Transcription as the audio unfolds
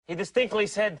He distinctly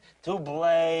said to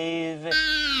Blave.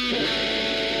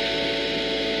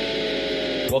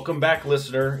 Welcome back,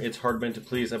 listener. It's Hard Men to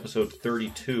Please, episode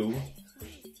 32.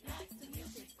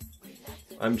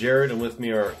 I'm Jared, and with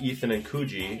me are Ethan and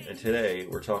Kuji, and today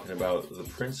we're talking about The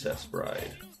Princess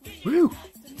Bride. Woo!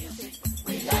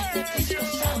 It's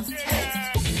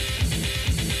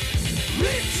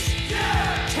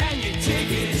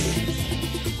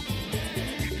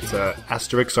a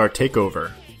Asterixar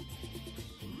takeover.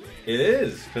 It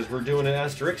is, because we're doing an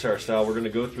Asterixar style. We're going to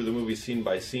go through the movie scene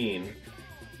by scene,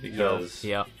 because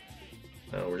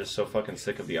we're just so fucking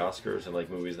sick of the Oscars and like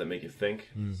movies that make you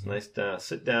think. Mm-hmm. It's nice to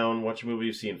sit down, watch a movie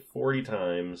you've seen 40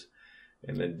 times,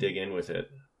 and then dig in with it.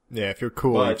 Yeah, if you're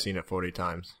cool, you've seen it 40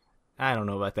 times. I don't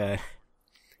know about that.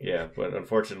 Yeah, but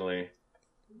unfortunately,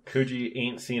 Kuji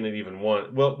ain't seen it even once.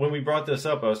 Well, when we brought this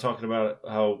up, I was talking about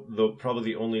how probably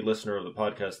the only listener of the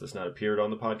podcast that's not appeared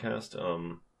on the podcast,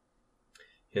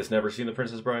 he has never seen The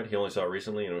Princess Bride. He only saw it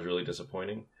recently, and it was really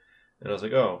disappointing. And I was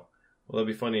like, oh, well, that'd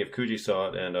be funny if Kuji saw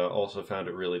it and also found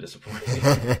it really disappointing.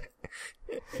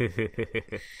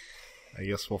 I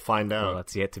guess we'll find out. Well,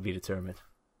 that's yet to be determined.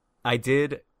 I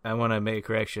want to make a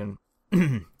correction.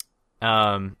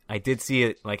 I did see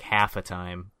it like half a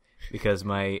time because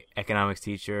my economics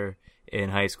teacher in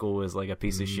high school was like a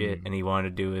piece of shit, and he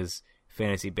wanted to do his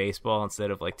fantasy baseball instead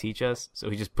of like teach us. So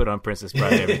he just put on Princess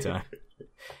Bride every time.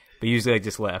 But usually I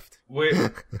just left. Wait,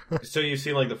 so you've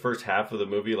seen like the first half of the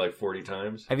movie like 40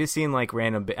 times? I've just seen like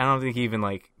random I don't think he even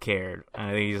like cared.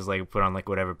 I think he just like put on like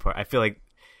whatever part. I feel like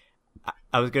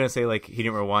I was going to say like he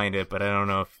didn't rewind it, but I don't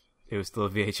know if it was still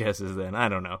VHSs then. I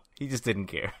don't know. He just didn't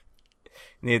care.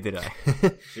 Neither did I.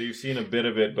 So you've seen a bit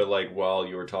of it, but like while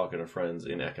you were talking to friends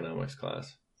in economics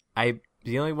class.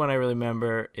 The only one I really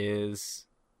remember is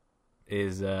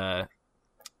the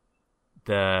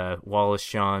Wallace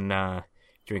Shawn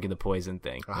drinking the poison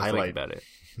thing. A highlight about it.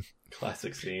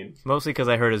 Classic scene. Mostly because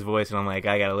I heard his voice and I'm like,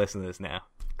 I gotta listen to this now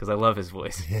because I love his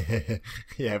voice.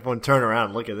 Yeah, everyone turn around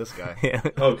and look at this guy. Yeah.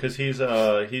 Oh, because he's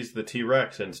the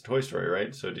T-Rex in Toy Story,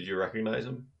 right? So did you recognize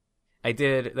him? I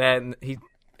did that. And I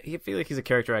feel like he's a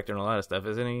character actor in a lot of stuff,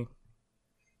 isn't he?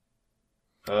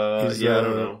 I don't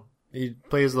know. He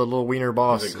plays the little wiener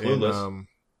boss in Clueless.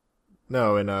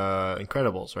 in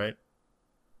Incredibles, right?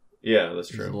 Yeah, that's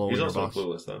true. He's also boss.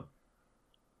 Clueless, though.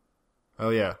 Oh,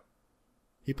 yeah.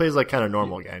 He plays like kind of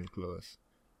normal guy in Clueless.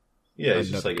 Yeah, he's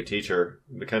just like a teacher.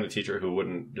 The kind of teacher who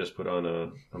wouldn't just put on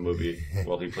a movie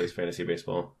while he plays fantasy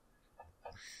baseball.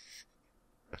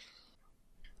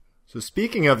 So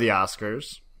speaking of the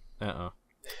Oscars... Uh-oh.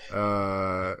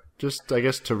 Just, I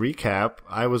guess, to recap,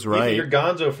 I was right. You're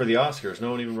gonzo for the Oscars. No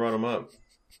one even brought him up.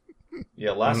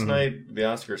 Yeah, last night the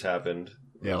Oscars happened.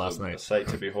 Yeah, last night. A sight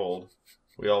to behold.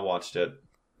 We all watched it.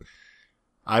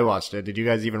 I watched it. Did you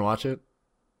guys even watch it?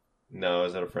 No, I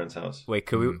was at a friend's house. Wait,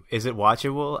 is it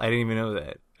watchable? I didn't even know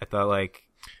that. I thought like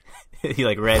he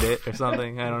like read it or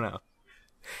something. I don't know.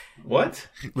 What?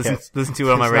 Listen to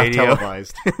it on my it's radio. Not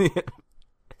televised.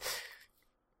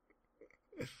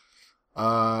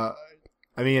 I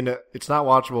mean, it's not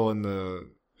watchable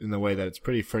in the way that it's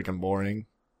pretty freaking boring.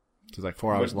 It's like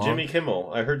 4 hours long. Jimmy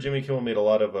Kimmel. I heard Jimmy Kimmel made a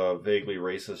lot of vaguely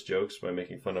racist jokes by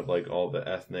making fun of like all the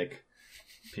ethnic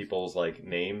people's like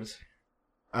names.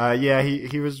 Yeah,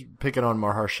 he was picking on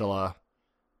Mahershala,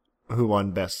 who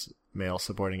won Best Male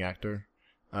Supporting Actor.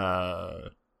 And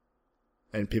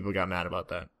people got mad about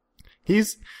that.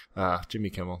 He's Jimmy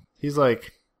Kimmel. He's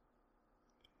like,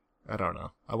 I don't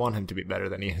know. I want him to be better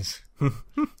than he is. All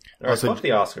right, fuck the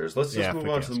Oscars. Let's just move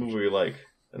on to the movie we like.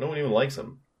 And no one even likes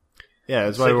him. Yeah,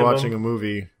 that's why we're watching a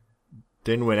movie.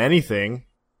 Didn't win anything.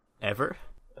 Ever?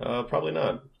 Probably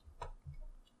not.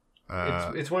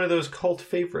 It's one of those cult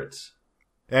favorites.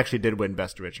 It actually did win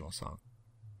Best Original Song.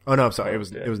 Oh no, I'm sorry.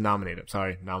 It was nominated.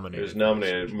 Sorry, nominated. It was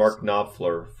nominated. Mark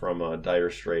Knopfler from Dire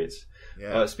Straits.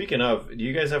 Yeah. Speaking of, do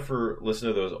you guys ever listen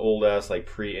to those old ass like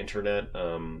pre-internet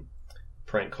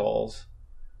prank calls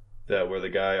where the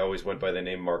guy always went by the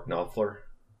name Mark Knopfler?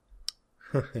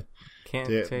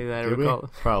 Can't say that I recall.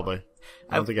 Probably.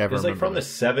 I don't think I ever. It was like from that. the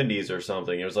 70s or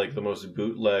something. It was like the most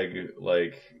bootleg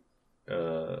like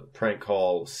prank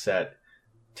call set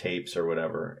tapes or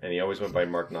whatever, and he always went by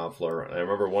Mark Knopfler. And I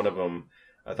remember one of them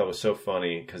I thought was so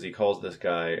funny because he calls this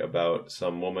guy about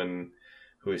some woman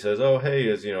who he says, "Oh, hey,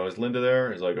 is Linda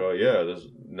there?" He's like, "Oh yeah,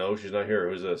 no, she's not here.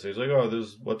 Who's this?" He's like, "Oh,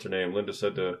 this what's her name? Linda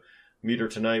said to meet her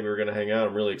tonight. We were going to hang out.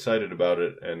 I'm really excited about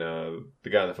it." And the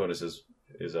guy on the phone is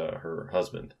her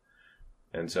husband.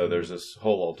 And so there's this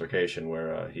whole altercation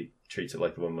where he treats it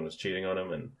like the woman was cheating on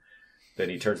him, and then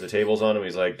he turns the tables on him.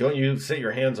 He's like, "Don't you set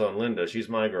your hands on Linda. She's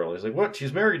my girl." He's like, "What?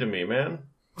 She's married to me, man."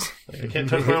 Like, I can't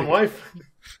touch my own wife.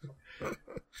 I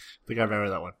think I remember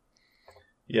that one.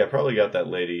 Yeah, probably got that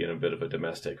lady in a bit of a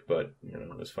domestic, but, you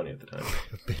know, it was funny at the time.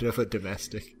 A bit of a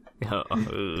domestic. Oh,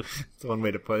 That's one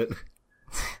way to put it.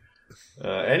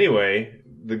 Anyway,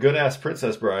 The Good-Ass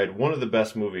Princess Bride, one of the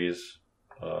best movies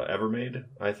ever made,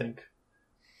 I think.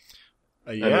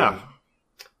 Yeah. I mean,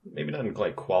 maybe not in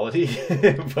like quality,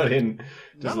 but in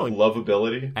just No.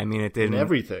 lovability. I mean, it And didn't.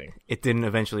 everything. It didn't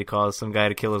eventually cause some guy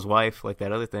to kill his wife like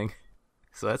that other thing.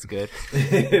 So that's good.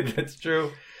 That's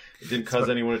true. It didn't cause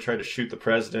anyone to try to shoot the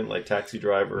president like Taxi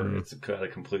Driver. It's got a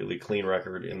completely clean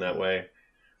record in that way.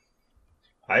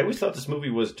 I always thought this movie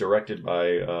was directed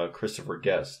by Christopher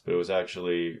Guest, but it was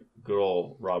actually good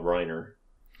old Rob Reiner.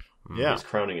 Yeah. His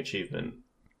crowning achievement.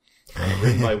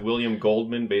 Written by William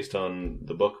Goldman, based on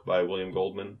the book by William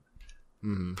Goldman.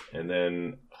 Mm-hmm. And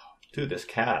then, dude, this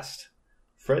cast.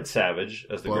 Fred Savage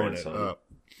as the Blowing it grandson. up.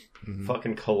 Mhm.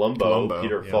 Fucking Columbo,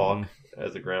 Peter yeah. Falk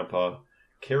as the grandpa.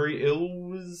 Carrie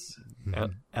Ilves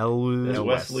as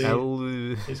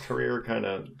Wesley. His career kind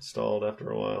of stalled after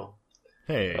a while.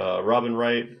 Hey, Robin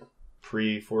Wright,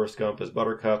 pre-Forrest Gump as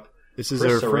Buttercup. this is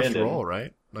Chris their first Sarandon. role,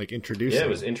 right? Like introducing. Yeah, it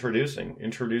was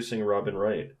introducing Robin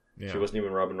Wright. Yeah. She wasn't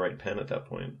even Robin Wright Penn at that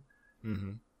point.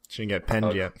 Mm-hmm. She didn't get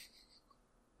penned yet.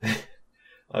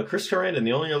 Chris Sarandon,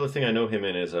 the only other thing I know him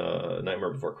in is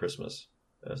Nightmare Before Christmas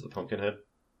as the Pumpkinhead.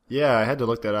 Yeah, I had to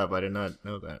look that up. I did not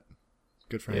know that.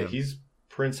 Good for Yeah, him. he's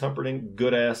Prince Humperdinck,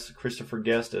 good ass Christopher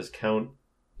Guest as Count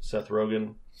Seth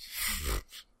Rogen,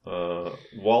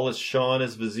 Wallace Shawn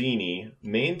as Vizzini,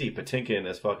 Mandy Patinkin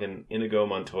as fucking Inigo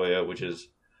Montoya, which is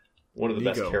one of the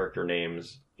best Inigo. character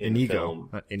names in Inigo, film.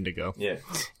 not indigo. Yeah,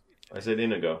 I said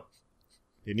Inigo.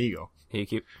 Inigo. You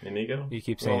keep Inigo?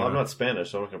 saying. Well, I'm not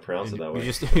Spanish, so I'm not going to pronounce it that way.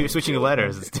 You're switching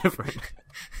letters. It's different.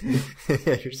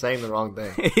 You're saying the wrong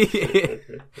thing.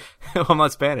 Well, I'm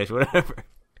not Spanish. Whatever.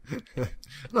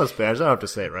 No Spanish. I don't have to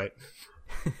say it right.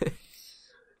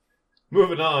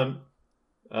 Moving on.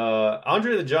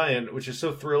 Andre the Giant, which is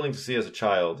so thrilling to see as a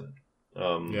child.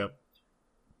 Yep.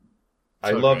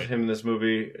 I So loved great. him in this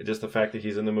movie. Just the fact that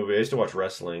he's in the movie. I used to watch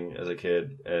wrestling as a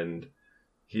kid, and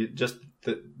he just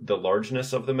the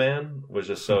largeness of the man was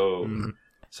just so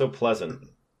so pleasant,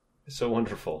 so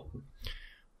wonderful.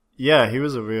 Yeah, he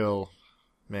was a real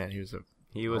man. He was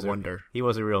He was a wonder. He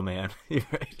was a real man. You're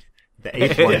right. The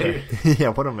eighth wonder. Yeah,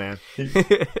 what a man.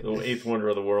 The eighth wonder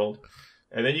of the world.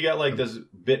 And then you got like this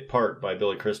bit part by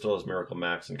Billy Crystal as Miracle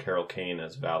Max and Carol Kane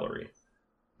as Valerie.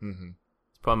 Mm-hmm.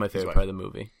 It's probably my favorite right. part of the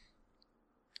movie.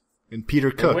 And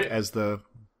Peter Cook wait- as the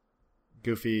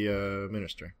goofy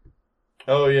minister.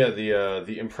 Oh yeah,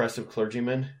 the impressive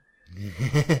clergyman.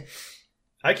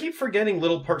 I keep forgetting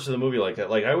little parts of the movie like that.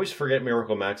 Like I always forget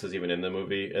Miracle Max is even in the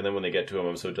movie, and then when they get to him,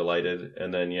 I'm so delighted.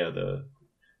 And then yeah, the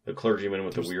clergyman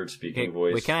with the weird speaking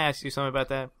voice. Wait, can I ask you something about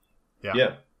that?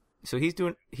 Yeah. So he's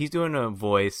doing a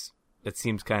voice that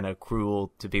seems kind of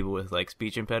cruel to people with like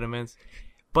speech impediments,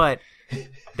 but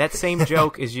that same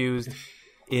joke is used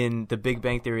in The Big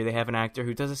Bang Theory. They have an actor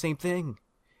who does the same thing.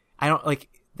 I don't like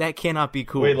that. Cannot be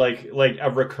cool. Wait, like a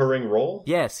recurring role?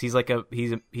 Yes, he's like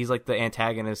the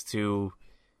antagonist to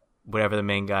whatever the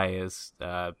main guy is.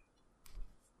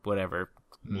 Whatever.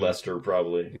 Lester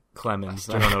probably. Clemens.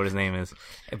 I don't know what his name is,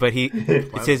 but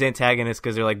it's his antagonist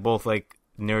because they're like both like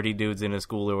nerdy dudes in a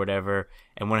school or whatever,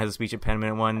 and one has a speech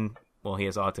impediment. One, well, he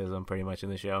has autism pretty much in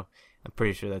the show. I'm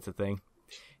pretty sure that's a thing.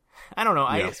 I don't know.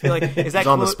 I Yeah. just feel like is that He's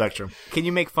on the cool? spectrum. Can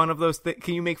you make fun of those?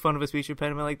 Can you make fun of a speech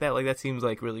impediment like that? Like that seems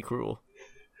like really cruel.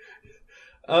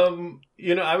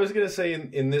 I was gonna say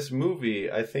in this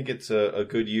movie, I think it's a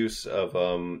good use of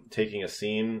taking a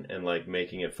scene and like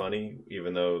making it funny,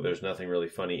 even though there's nothing really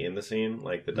funny in the scene.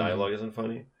 Like the dialogue isn't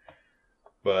funny,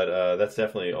 but that's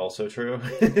definitely also true.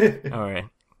 All right,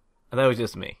 that was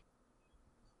just me.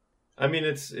 I mean,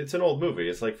 it's an old movie.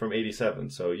 It's like from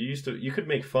 '87, so you could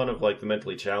make fun of like the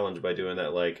mentally challenged by doing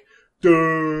that like duh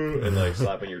and like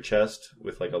slapping your chest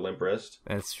with like a limp wrist.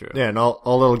 That's true. Yeah, and all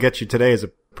it'll get you today is a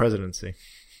presidency.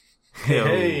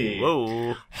 Hey.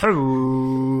 Whoa.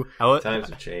 Hello. Times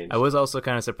have changed. I was also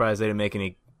kind of surprised they didn't make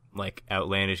any like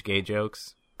outlandish gay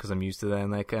jokes because I'm used to that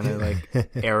in that kind of like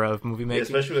era of movie Yeah, making.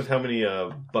 especially with how many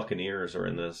Buccaneers are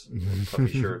in this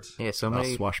puffy shirts. Yeah, so Not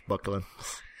many. swashbuckling.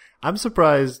 I'm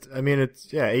surprised. I mean,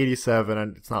 it's 87,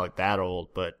 and it's not like that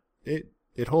old, but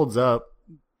it holds up.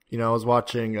 You know, I was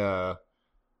watching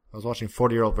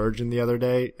 40-Year-Old Virgin the other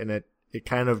day, and it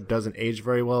kind of doesn't age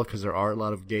very well because there are a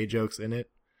lot of gay jokes in it.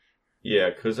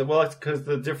 Yeah, because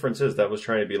the difference is that was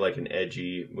trying to be like an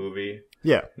edgy movie.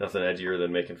 Yeah, Nothing edgier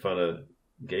than making fun of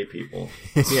gay people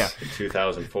yeah, in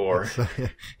 2004.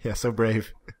 yeah. So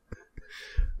brave.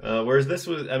 Whereas this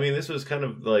was, I mean, this was kind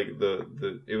of like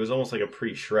it was almost like a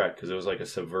pre-Shrek because it was like a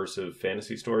subversive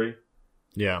fantasy story.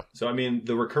 Yeah. So, I mean,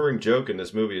 the recurring joke in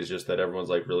this movie is just that everyone's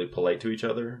like really polite to each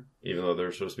other, even though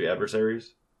they're supposed to be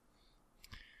adversaries.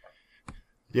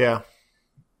 Yeah.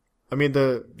 I mean,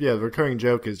 the recurring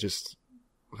joke is just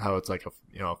how it's like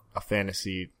a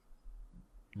fantasy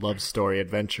love story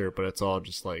adventure, but it's all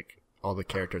just like all the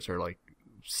characters are like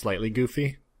slightly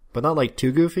goofy, but not like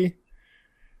too goofy.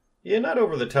 Yeah, not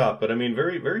over the top, but I mean,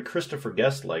 very, very Christopher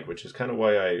Guest-like, which is kind of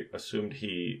why I assumed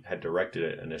he had directed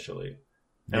it initially.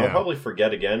 And I'll probably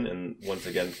forget again, and once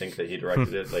again think that he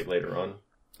directed it like later on.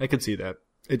 I could see that.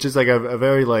 It's just like a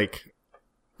very like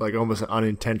almost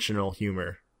unintentional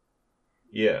humor.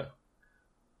 Yeah.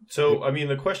 So, I mean,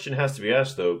 the question has to be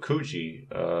asked though, Kuji,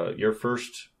 your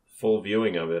first full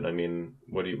viewing of it. I mean,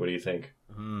 what do you think?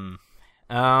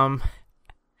 I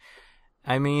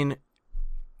mean,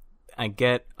 I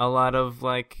get a lot of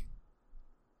like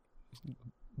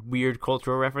weird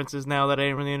cultural references now that I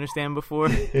didn't really understand before.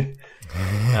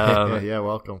 Yeah,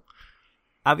 welcome.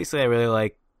 Obviously, I really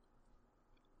like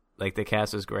the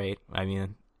cast was great. I mean,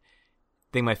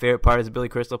 I think my favorite part is the Billy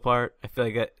Crystal part. I feel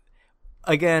like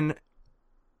again,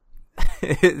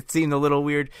 it seemed a little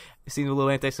weird. It seemed a little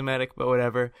anti-Semitic, but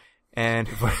whatever. And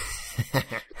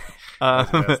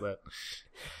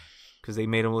because they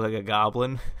made him look like a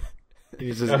goblin.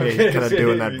 He's just kind of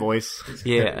doing that voice.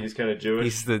 He's kind of Jewish.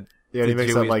 He's the he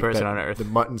makes Jewish that like person on earth. The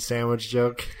mutton sandwich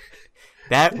joke.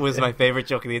 That was my favorite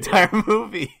joke of the entire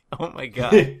movie. Oh my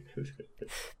god!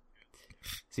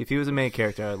 See, if he was a main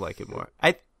character, I'd like it more.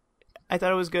 I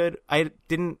thought it was good.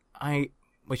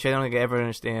 Which I don't think I ever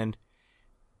understand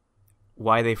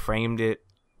why they framed it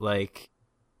like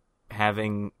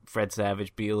having Fred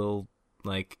Savage be a little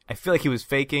like. I feel like he was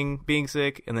faking being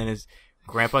sick, and then his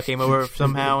grandpa came over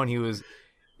somehow, and he was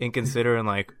inconsiderate and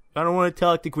like, I don't want to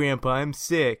talk to Grandpa, I'm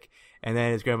sick. And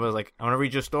then his grandpa was like, I want to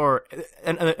read your story.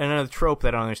 Another trope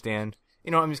that I don't understand.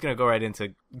 You know, I'm just going to go right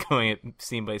into going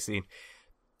scene by scene.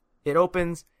 It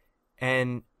opens,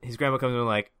 and his grandpa comes in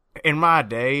like, in my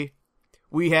day,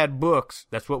 we had books.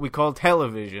 That's what we called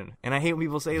television. And I hate when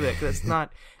people say that, because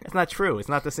that's not true. It's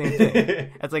not the same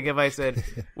thing. That's like if I said,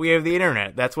 we have the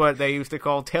internet. That's what they used to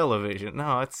call television.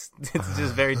 No, it's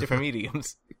just very different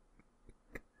mediums.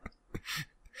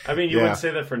 I mean, you wouldn't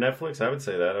say that for Netflix. I would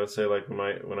say that. I would say like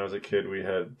when I was a kid, we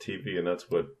had TV, and that's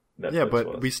what Netflix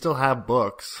was. We still have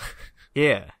books.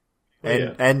 Yeah.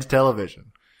 And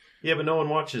television. Yeah, but no one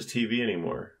watches TV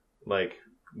anymore. Like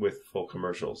with full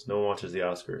commercials, no one watches the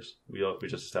Oscars. We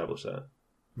just established that.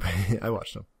 I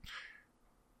watched them.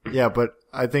 Yeah, but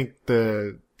I think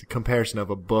the comparison of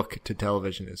a book to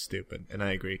television is stupid, and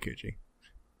I agree, Kuji.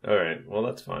 All right, well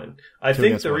that's fine. I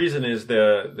think the reason is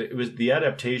it was the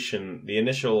adaptation, the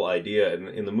initial idea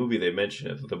in the movie. They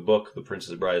mention it. The book, The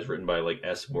Princess Bride, is written by like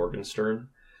S. Morgenstern,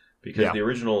 because the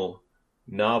original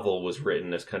novel was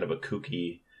written as kind of a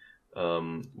kooky.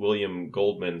 William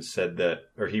Goldman said that,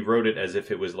 or he wrote it as if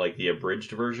it was like the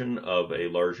abridged version of a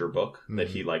larger book that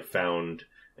he like found,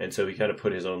 and so he kind of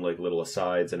put his own like little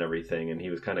asides and everything, and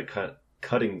he was kind of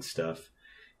cutting stuff,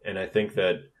 and I think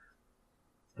that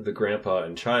the grandpa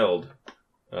and child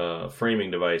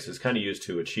framing device is kind of used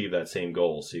to achieve that same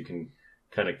goal, so you can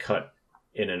kind of cut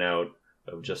in and out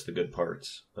of just the good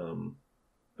parts.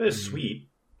 But it's sweet.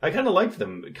 I kind of liked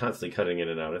them constantly cutting in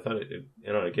and out. I thought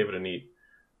it gave it a neat.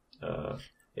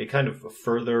 It kind of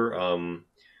further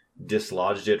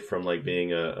dislodged it from like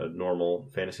being a normal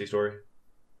fantasy story.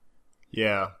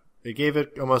 Yeah, it gave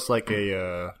it almost like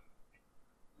a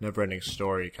never-ending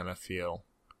story kind of feel.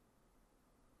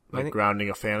 Like grounding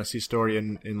a fantasy story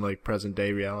in like present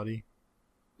day reality.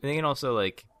 I think it also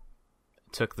like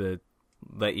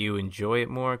let you enjoy it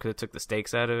more because it took the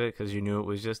stakes out of it because you knew it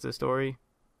was just a story.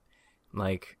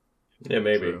 Like, yeah,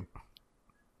 maybe true.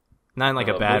 Not in like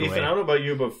a bad Ethan, way. I don't know about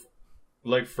you, but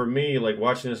like for me, like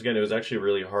watching this again, it was actually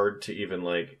really hard to even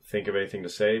like think of anything to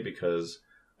say because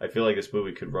I feel like this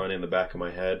movie could run in the back of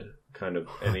my head kind of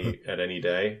at any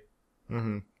day.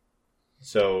 Mm-hmm.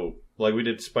 So, like, we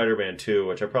did Spider-Man 2,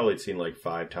 which I probably had seen like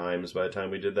 5 times by the time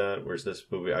we did that, whereas this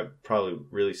movie I've probably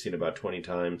really seen about 20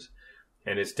 times.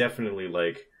 And it's definitely,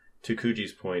 like, to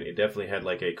Kuji's point, it definitely had,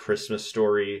 like, a Christmas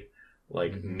story,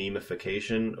 like,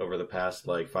 memification over the past,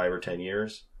 like, 5 or 10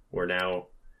 years, where now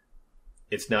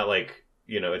it's not, like,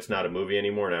 you know, it's not a movie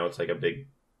anymore. Now it's, like, a big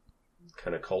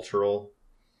kind of cultural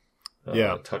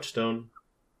touchstone.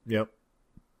 Yep.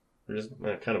 Which is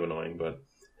kind of annoying, but...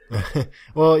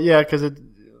 Well, yeah, because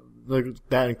like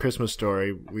that and Christmas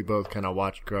Story, we both kind of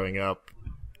watched growing up,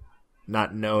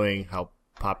 not knowing how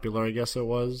popular I guess it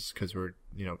was because we're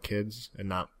kids and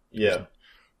not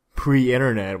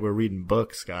pre-internet. We're reading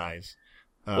books, guys.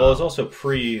 Well, it was also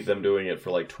pre them doing it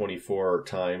for like 24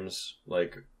 times,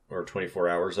 like, or 24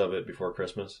 hours of it before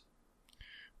Christmas.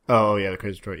 Oh yeah, the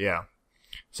Crazy Story. Yeah.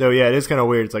 So yeah, it is kind of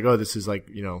weird. It's like, oh, this is like,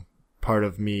 part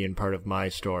of me and part of my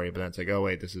story, but then it's like, oh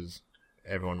wait, this is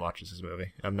everyone watches this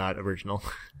movie. I'm not original.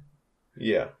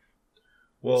 Yeah.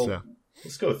 Well,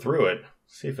 let's go through it.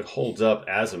 See if it holds up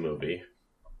as a movie.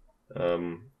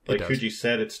 Like Kuji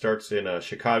said, it starts in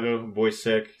Chicago. Boy's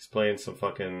sick. He's playing some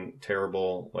fucking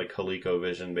terrible, like,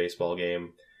 ColecoVision baseball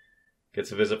game.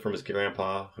 Gets a visit from his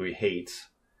grandpa, who he hates.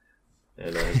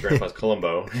 And his grandpa's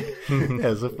Columbo.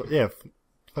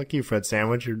 Fuck you, Fred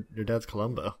Sandwich. Your dad's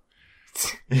Columbo.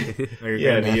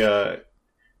 Yeah, and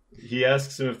he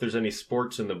asks him if there's any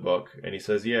sports in the book, and he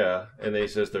says, yeah. And then he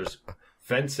says there's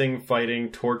fencing,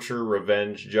 fighting, torture,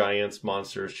 revenge, giants,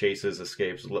 monsters, chases,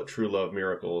 escapes, true love,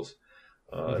 miracles.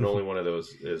 And only one of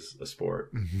those is a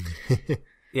sport.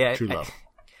 Yeah, True love.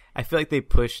 I feel like they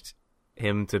pushed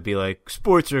him to be like,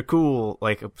 sports are cool,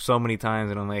 like, so many times,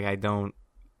 and I'm like, I don't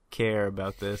care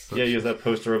about this. Yeah, he has that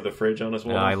poster of the fridge on his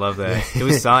wall. No, I love that. It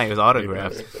was signed. It was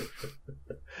autographed.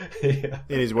 Yeah.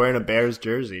 And he's wearing a Bears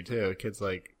jersey, too. The kid's,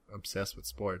 like, obsessed with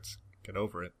sports. Get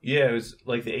over it. Yeah, it was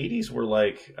like the 80s were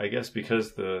like, I guess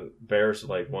because the Bears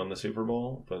like won the Super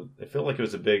Bowl, but I feel like it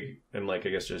was a big, and like I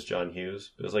guess just John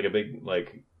Hughes, it was like a big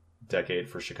like decade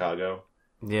for Chicago.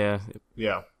 Yeah.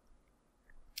 Yeah.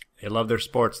 They love their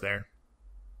sports there.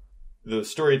 The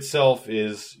story itself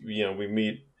is, we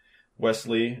meet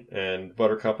Wesley and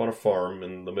Buttercup on a farm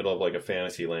in the middle of like a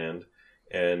fantasy land.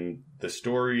 And the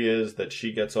story is that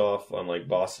she gets off on like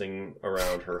bossing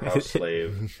around her house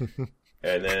slave.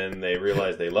 And then they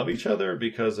realize they love each other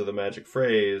because of the magic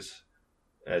phrase,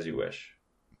 "as you wish."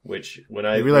 Which, when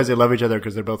I realize they love each other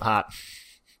because they're both hot.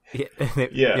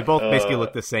 Yeah, they both basically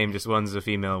look the same. Just one's a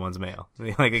female, one's male.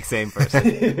 Like the same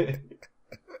person.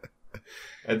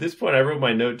 At this point, I wrote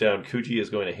my note down. Kuji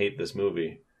is going to hate this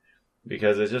movie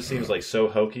because it just seems like so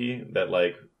hokey that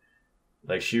like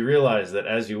she realized that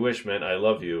 "as you wish" meant "I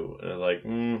love you," and I was like,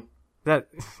 that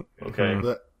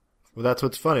okay. Well, that's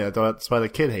what's funny. I thought that's why the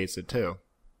kid hates it too.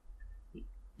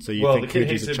 So you think the kid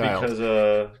Kuji's hates a it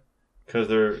child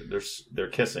because they're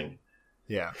kissing.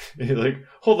 Yeah. You're like,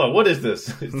 hold on, what is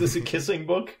this? Is this a kissing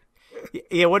book?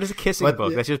 Yeah, what is a kissing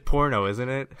book? That's just porno, isn't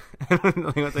it? I don't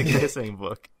know what's a kissing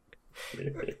book.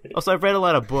 Also, I've read a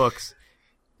lot of books,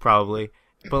 probably,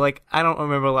 but like I don't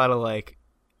remember a lot of like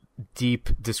deep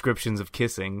descriptions of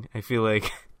kissing. I feel like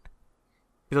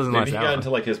it doesn't. Maybe he got into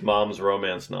like his mom's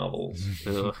romance novels.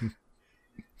 Ugh.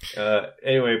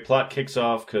 Anyway, plot kicks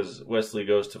off because Wesley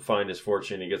goes to find his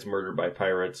fortune. He gets murdered by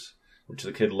pirates, which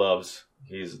the kid loves.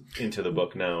 He's into the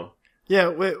book now. Yeah,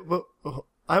 wait,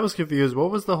 I was confused.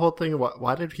 What was the whole thing?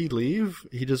 Why did he leave?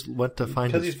 He just went to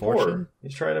find his fortune? Poor.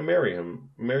 He's trying to marry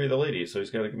the lady, so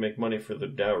he's got to make money for the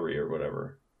dowry or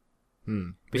whatever.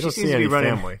 But she seems to be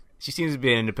running. Family. She seems to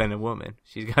be an independent woman.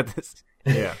 She's got this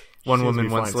one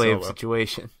woman, one slave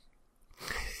situation.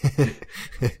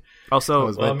 Also,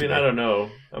 I don't know.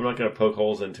 I'm not going to poke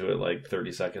holes into it like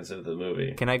 30 seconds into the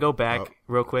movie. Can I go back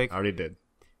real quick? I already did.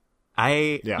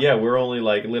 Yeah, we're only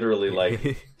like literally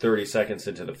like 30 seconds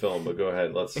into the film, but go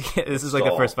ahead. Let's. This is like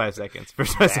the first 5 seconds.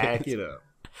 Back it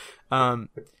up.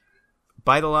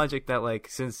 By the logic that like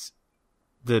since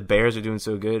the Bears are doing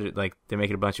so good, like they're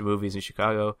making a bunch of movies in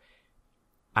Chicago,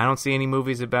 I don't see any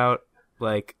movies about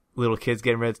like little kids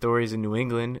getting read stories in New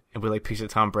England and with like pictures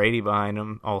of Tom Brady behind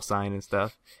them, all signed and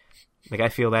stuff. Like I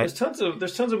feel that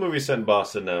there's tons of movies set in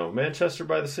Boston now. Manchester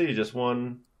by the Sea just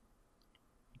won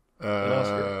an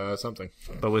Oscar. Something.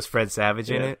 But was Fred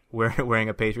Savage in it, wearing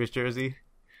a Patriots jersey?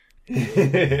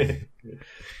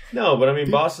 No, but I mean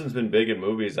Boston's been big in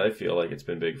movies. I feel like it's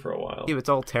been big for a while. Yeah, it's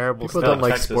all terrible People stuff. don't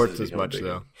like Texas sports as much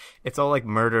though. It's all like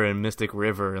murder in Mystic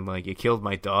River and like you killed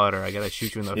my daughter. I gotta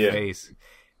shoot you in the face.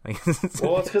 Like,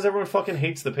 well, it's because everyone fucking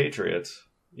hates the Patriots.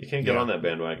 You can't get on that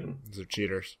bandwagon. These are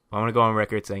cheaters. I want to go on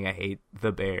record saying I hate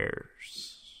the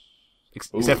Bears.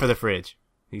 Except for the fridge.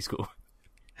 He's cool.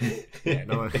 Yeah,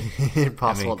 no,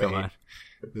 impossible come to on.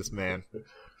 hate this man.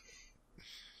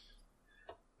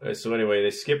 So anyway,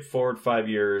 they skip forward 5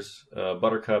 years.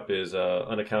 Buttercup is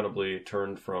unaccountably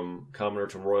turned from commoner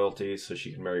to royalty so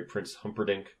she can marry Prince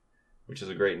Humperdinck, which is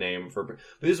a great name for. But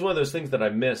this is one of those things that I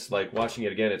miss. Like watching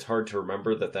it again, it's hard to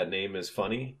remember that name is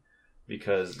funny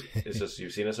because it's just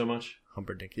you've seen it so much.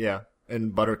 Humperdinck, yeah,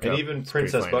 and Buttercup, and even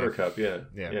Princess Buttercup, yeah,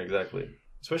 exactly.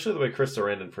 Especially the way Chris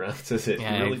Sarandon pronounces it.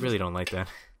 Yeah, I really don't like that.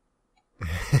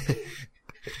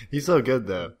 He's so good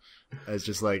though, as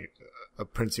just like a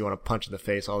prince you want to punch in the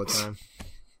face all the time.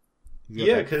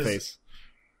 Yeah, because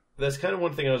that's kind of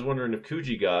one thing I was wondering if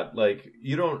Kuji got. Like,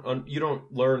 you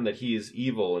don't learn that he's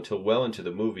evil until well into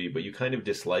the movie, but you kind of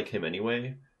dislike him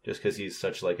anyway, just because he's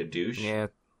such like a douche. Yeah,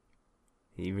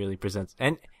 he really presents,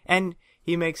 and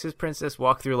he makes his princess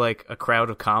walk through like a crowd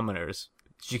of commoners.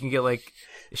 She can get like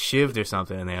shivved or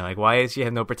something in there. Like, why does she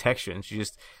have no protection? She's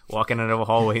just walking out of a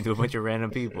hallway into a bunch of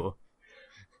random people.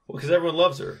 Well, because everyone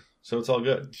loves her, so it's all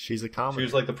good. She's a comedy. She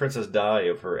was like the Princess Di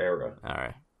of her era. All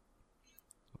right.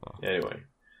 Well. Anyway,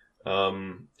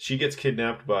 she gets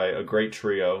kidnapped by a great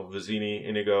trio: Vizzini,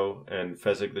 Inigo, and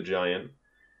Fezzik the Giant.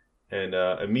 And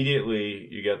immediately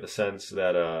you get the sense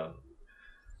that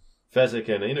Fezzik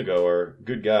and Inigo are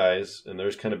good guys, and they're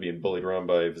just kind of being bullied around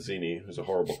by Vizzini, who's a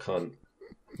horrible cunt.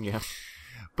 Yeah.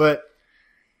 But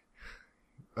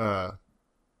I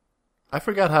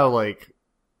forgot how I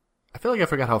feel like I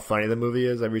forgot how funny the movie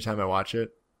is every time I watch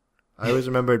it. I always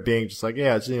remember it being just like,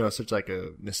 yeah, it's such like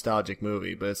a nostalgic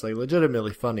movie, but it's like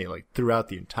legitimately funny like throughout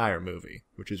the entire movie,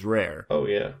 which is rare. Oh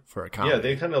yeah, for a comedy. Yeah,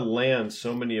 they kind of land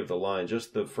so many of the lines.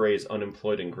 Just the phrase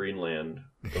 "unemployed in Greenland,"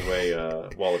 the way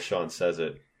Wallace Shawn says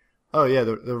it. Oh yeah,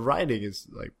 the writing is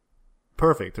like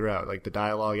perfect throughout, like the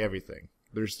dialogue, everything.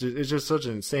 It's just such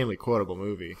an insanely quotable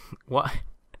movie. Why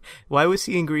was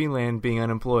he in Greenland being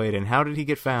unemployed, and how did he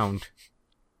get found?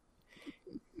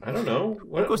 I don't know.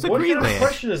 What goes to kind Greenland? of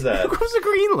question is that? Who goes to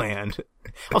Greenland?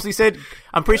 Also, he said,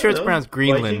 I'm pretty sure it's pronounced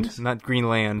Greenland, Vikings? not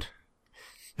Greenland.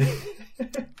 And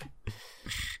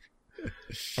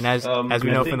as we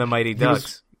know from the Mighty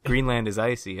Ducks, Greenland is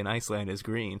icy and Iceland is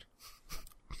green.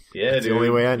 Yeah, That's dude. the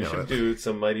only way I We know should it. do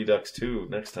some Mighty Ducks 2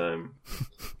 next time.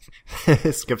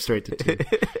 Skip straight to 2.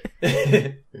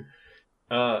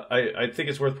 I think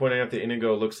it's worth pointing out that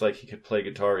Inigo looks like he could play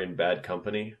guitar in Bad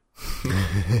Company.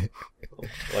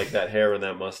 Like that hair and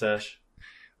that mustache.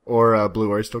 Or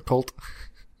Blue Oyster Cult.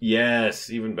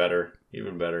 Yes, even better.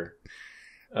 Even better.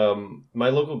 My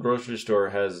local grocery store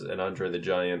has an Andre the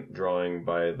Giant drawing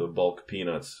by the Bulk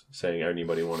Peanuts saying,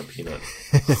 anybody want a peanut?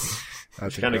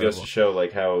 That's Which kind of goes incredible. to show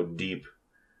like how deep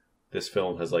this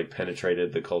film has like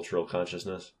penetrated the cultural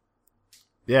consciousness.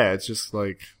 Yeah, it's just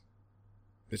like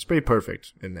it's pretty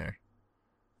perfect in there.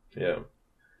 Yeah.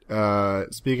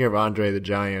 Speaking of Andre the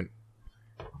Giant,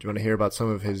 do you want to hear about some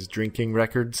of his drinking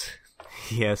records?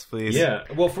 Yes, please. Yeah.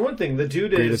 Well, for one thing, the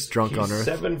dude Greatest is drunk on he's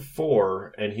earth.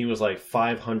 7'4", and he was like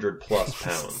 500 plus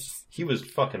pounds. He was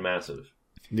fucking massive.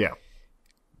 Yeah.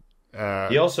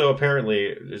 He also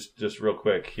apparently, just real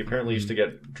quick, he apparently used to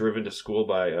get driven to school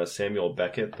by Samuel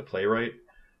Beckett, the playwright,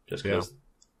 just because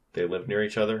they lived near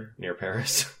each other, near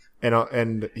Paris.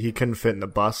 And he couldn't fit in the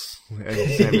bus, and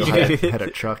Samuel had a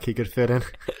truck he could fit in.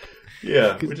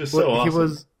 Yeah, which is so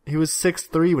awesome. He was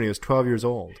 6'3" when he was 12 years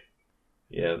old.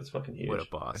 Yeah, that's fucking huge. What a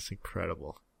boss. That's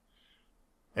incredible.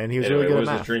 And he was Anyway, really good what at was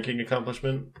his math. drinking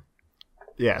accomplishment?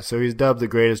 Yeah, so he's dubbed the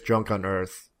greatest drunk on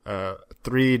earth.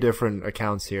 3 different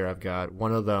accounts here I've got.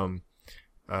 One of them,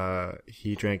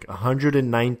 he drank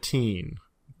 119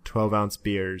 12-ounce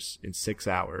beers in 6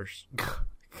 hours.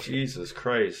 Jesus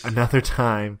Christ. Another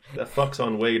time. That fucks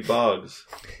on Wade Boggs.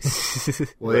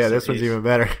 Well, yeah, Rest in this one's peace. even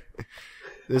better.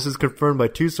 This is confirmed by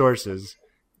 2 sources.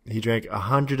 He drank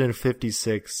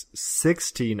 156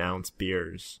 16-ounce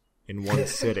beers in one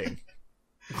sitting.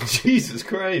 Jesus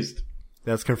Christ.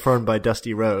 That's confirmed by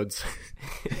Dusty Rhodes,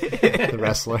 the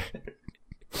wrestler.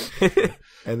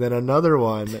 And then another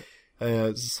one,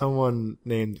 someone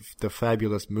named the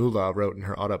Fabulous Moolah wrote in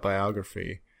her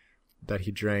autobiography that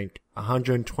he drank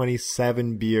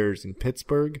 127 beers in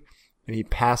Pittsburgh, and he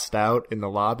passed out in the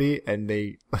lobby, and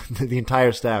the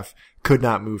entire staff could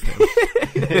not move him.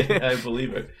 I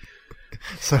believe it.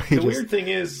 So he The just weird thing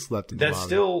is, slept in the that's lobby.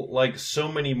 still like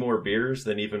so many more beers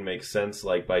than even makes sense.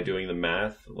 Like by doing the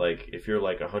math, like if you're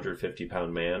like a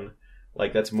 150-pound man,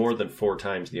 like that's more than 4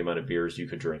 times the amount of beers you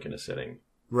could drink in a sitting.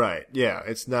 Right. Yeah.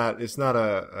 It's not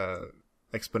a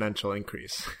exponential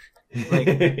increase.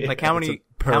 Like how many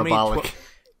parabolic.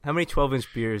 how many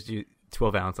 12-inch beers do you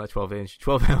 12 ounce, not 12-inch,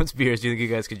 12-ounce beers do you think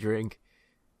you guys could drink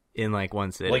in like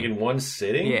one sitting? Like in one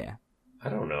sitting? Yeah. I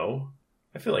don't know.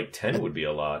 I feel like 10 would be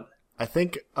a lot. I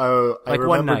think I Like remember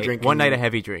one night. drinking One night of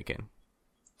heavy drinking.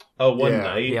 Oh, one Yeah.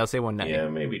 night? Yeah, I'll say one night. Yeah,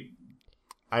 maybe.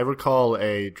 I recall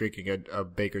drinking a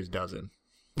baker's dozen,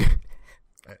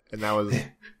 and that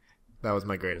was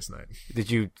my greatest night. Did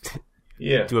you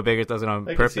Yeah. do a baker's dozen on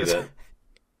I can purpose? see that.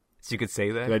 So you could say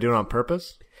that? Did I do it on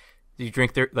purpose? Did you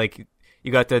drink like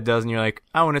you got that dozen, you're like,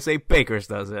 I want to say baker's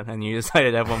dozen, and you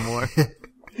decided to have one more?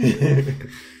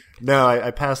 No,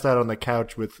 I passed out on the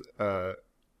couch with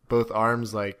both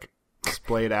arms like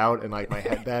splayed out and like my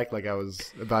head back, like I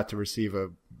was about to receive a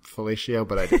fellatio,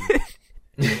 but I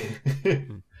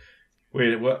didn't.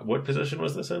 Wait, what position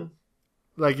was this in?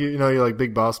 Like you're like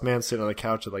big boss man sitting on the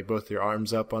couch with like both your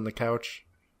arms up on the couch,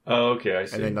 Oh, okay, I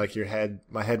see. and then like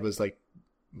my head was like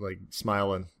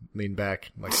smiling, leaned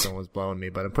back, like someone was blowing me.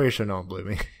 But I'm pretty sure no one blew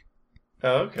me.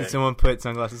 Oh, okay. Did someone put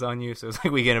sunglasses on you? So it's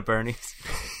like we get a Bernie's.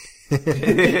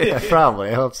 Yeah, probably.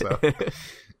 I hope so.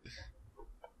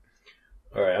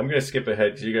 All right, I'm gonna skip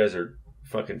ahead because you guys are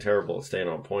fucking terrible at staying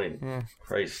on point. Yeah.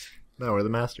 Christ. No, we're the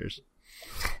masters.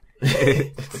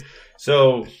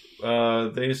 So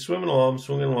they swing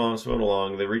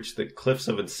along. They reach the cliffs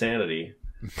of insanity,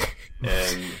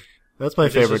 and That's my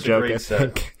It's just favorite a joke. great I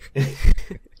set.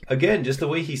 think. again, just the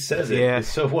way he says it Yeah. is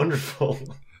so wonderful.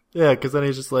 Yeah, because then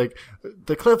he's just like,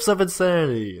 the cliffs of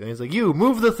insanity. And he's like, you,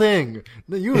 move the thing.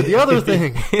 No, you, the other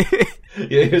thing.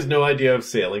 Yeah, he has no idea of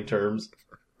sailing terms.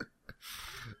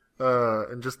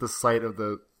 And just the sight of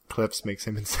the cliffs makes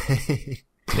him insane.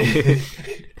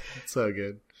 So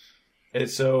good. And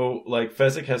so, like,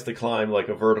 Fezzik has to climb, like,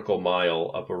 a vertical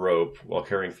mile up a rope while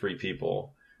carrying 3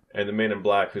 people. And the man in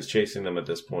black who's chasing them at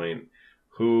this point,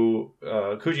 who,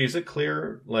 Kuji, is it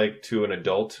clear, like, to an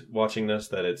adult watching this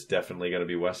that it's definitely going to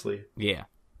be Wesley? Yeah,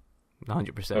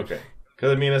 100%. Okay.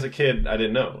 Because, I mean, as a kid, I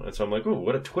didn't know. And so I'm like, ooh,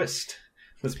 what a twist.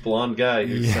 This blonde guy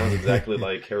who sounds exactly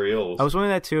like Harry Oles. I was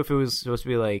wondering that too, if it was supposed to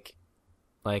be like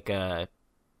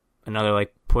another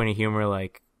like point of humor,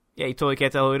 like, yeah, you totally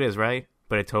can't tell who it is, right?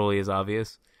 But it totally is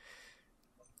obvious.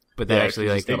 But that Yeah, actually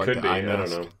it's like just it like could the be. eye I don't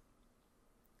mask. know.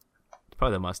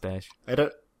 probably the mustache. I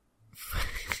don't.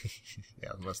 Yeah,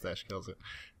 the mustache kills it.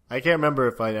 I can't remember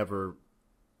if I ever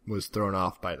was thrown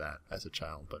off by that as a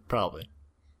child, but probably.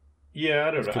 Yeah,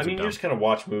 I don't know. Kids I are mean, you dumb. just kind of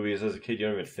watch movies as a kid. You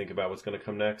don't even think about what's going to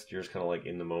come next. You're just kind of like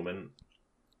in the moment.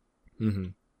 Mm-hmm.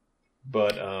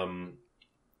 But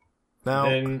Now,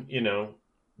 then, you know,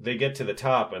 they get to the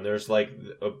top and there's like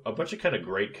a bunch of kind of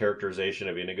great characterization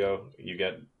of Inigo. You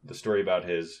get the story about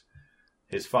his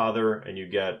father, and you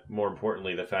get, more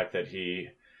importantly, the fact that he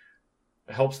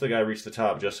helps the guy reach the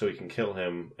top just so he can kill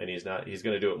him, and he's going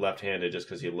to do it left-handed just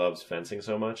because he loves fencing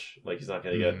so much. Like, he's not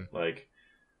going to get, like,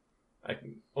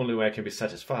 only way I can be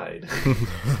satisfied.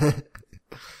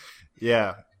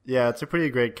 yeah, it's a pretty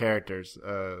great characters.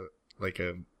 Like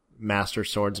a master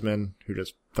swordsman who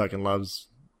just fucking loves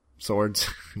swords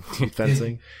and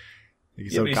fencing.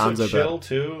 He's Yeah, but he's so gonzo chill, about it.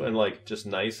 too, and, like, just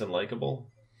nice and likable.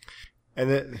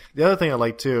 And the other thing I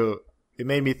like too, it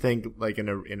made me think like in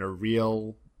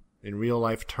real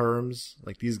life terms,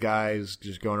 like these guys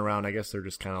just going around. I guess they're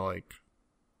just kind of like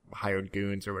hired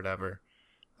goons or whatever.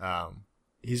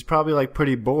 He's probably like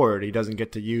pretty bored. He doesn't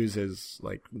get to use his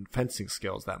like fencing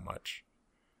skills that much.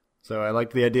 So I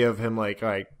like the idea of him like, all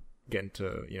right, getting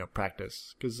to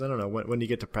practice, because I don't know when do you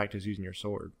get to practice using your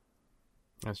sword.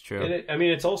 That's true. And I mean,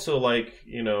 it's also like,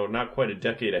 not quite a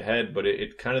decade ahead, but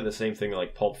it kind of the same thing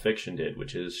like Pulp Fiction did,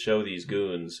 which is show these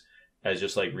goons as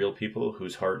just like real people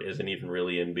whose heart isn't even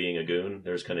really in being a goon.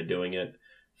 They're just kind of doing it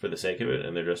for the sake of it,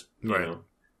 and they're just, Right.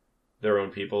 their own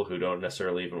people who don't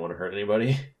necessarily even want to hurt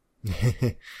anybody.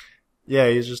 Yeah,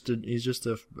 he's just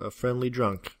a friendly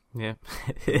drunk. Yeah.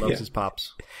 Loves Yeah. his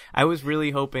pops. I was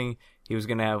really hoping he was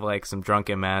gonna have like some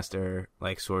drunken master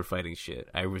like sword fighting shit.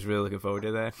 I was really looking forward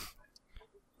to that.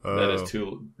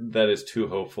 That is too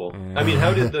hopeful. Yeah. I mean,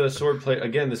 how did the sword play?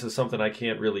 Again, this is something I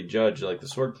can't really judge. Like the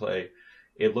sword play,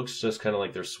 it looks just kind of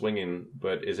like they're swinging,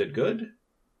 but is it good?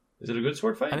 Is it a good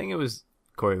sword fight? I think it was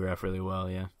choreographed really well.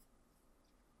 Yeah.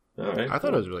 All right. I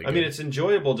thought it was really I mean, good. it's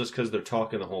enjoyable just because they're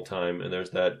talking the whole time, and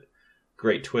there's that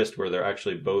great twist where they're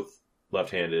actually both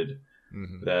left-handed.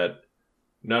 Mhm. That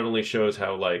not only shows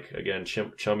how, like, again,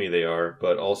 chummy they are,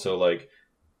 but also like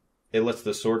it lets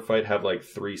the sword fight have like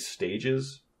 3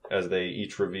 stages as they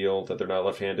each reveal that they're not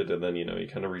left-handed, and then you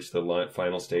kind of reach the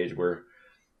final stage where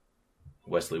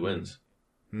Wesley wins.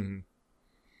 Mm-hmm.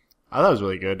 I thought it was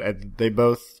really good. They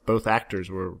both actors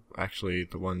were actually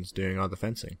the ones doing all the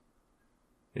fencing.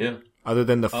 Yeah. Other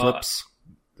than the flips,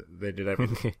 they did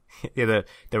everything. Yeah,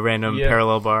 the random Yeah.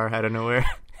 parallel bar out of nowhere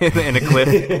in a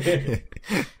cliff.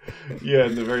 Yeah,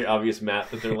 and the very obvious mat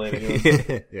that they're landing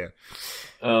on. Yeah.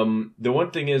 The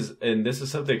one thing is, and this is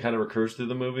something that kind of recurs through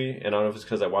the movie, and I don't know if it's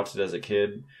because I watched it as a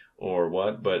kid or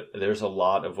what, but there's a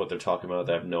lot of what they're talking about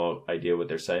that I have no idea what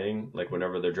they're saying. Like,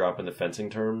 whenever they're dropping the fencing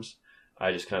terms,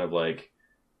 I just kind of, like,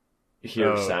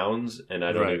 hear sounds, and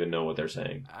I don't right. even know what they're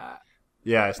saying.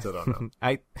 Yeah, I still don't know.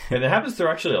 I And it happens through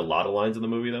actually a lot of lines in the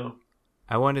movie, though.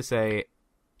 want to say,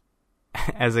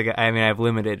 as a guy, I mean, I have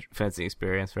limited fencing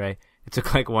experience, right? It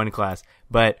took like one class,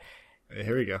 but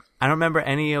Here we go. I don't remember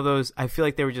any of those. I feel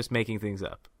like they were just making things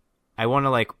up. I want to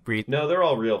like read. No, they're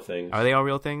all real things. Are they all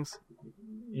real things?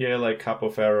 Yeah, like Capo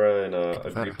Ferra and Capo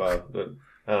Ferra. Agrippa. But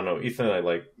I don't know. Ethan and I,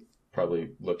 like, probably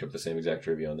looked up the same exact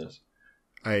trivia on this.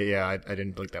 I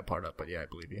didn't look that part up, but yeah, I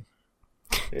believe you.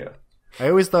 Yeah. I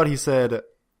always thought he said,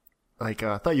 like,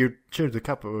 I thought you changed the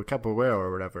capoeira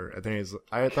or whatever. And then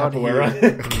I thought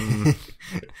Capoeira?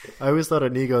 I always thought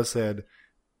Inigo said,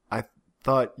 I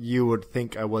thought you would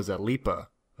think I was a leaper.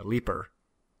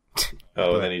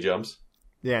 Oh, and then he jumps?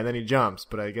 Yeah, and then he jumps,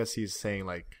 but I guess he's saying,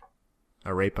 like,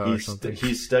 arepa or something.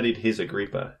 He studied his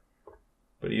Agrippa,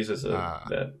 but he uses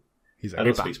that. He's I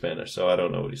don't speak Spanish, so I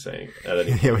don't know what he's saying.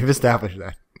 Yeah, we've established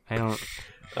that. I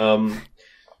don't.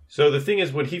 So the thing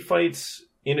is, when he fights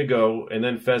Inigo and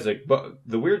then Fezzik, but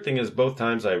the weird thing is, both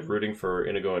times I'm rooting for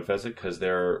Inigo and Fezzik because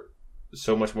they're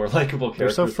so much more likable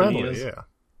characters. They're so friendly, than he is. yeah.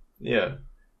 Yeah.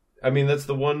 I mean, that's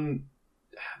the one,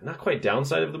 not quite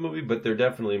downside of the movie, but they're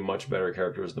definitely much better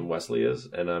characters than Wesley is,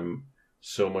 and I'm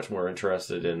so much more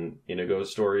interested in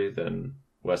Inigo's story than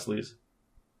Wesley's.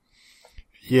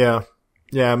 Yeah.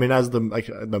 Yeah, I mean, as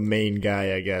the main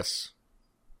guy, I guess,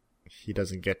 he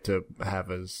doesn't get to have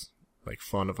as, like,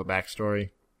 fun of a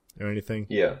backstory or anything.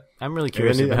 Yeah. I'm really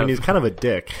curious I mean, about... he's kind of a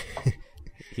dick.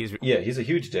 he's a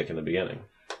huge dick in the beginning.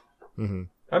 Mm-hmm.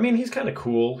 I mean, he's kind of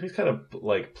cool. He's kind of,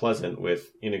 like, pleasant with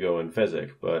Inigo and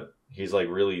Fezzik, but he's, like,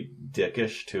 really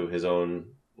dickish to his own,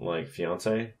 like,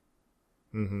 fiancé.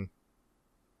 Mm-hmm.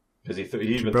 Because he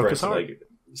even broke threatens his to, heart. like,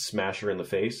 smash her in the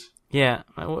face. Yeah,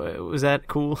 was that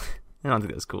cool? I don't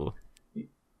think that's cool.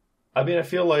 I mean, I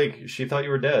feel like she thought you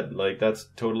were dead. Like, that's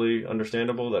totally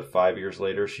understandable that 5 years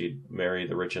later she'd marry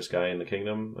the richest guy in the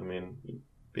kingdom. I mean, you'd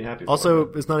be happy for Also,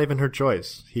 her. it's not even her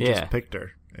choice. He Yeah. just picked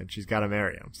her, and she's got to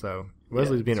marry him. So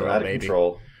Wesley's being a real out of baby.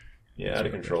 control. Yeah, out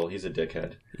of control. He's a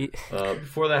dickhead. He-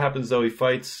 Before that happens, though, he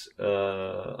fights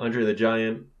Andre the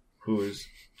Giant, who's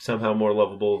somehow more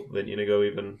lovable than Inigo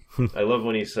even. I love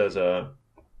when he says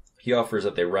he offers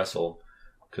that they wrestle,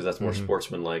 because that's more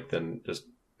sportsmanlike than just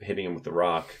hitting him with the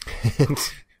rock.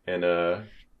 And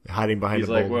Hiding behind he's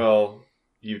a like, bull. well,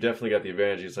 you've definitely got the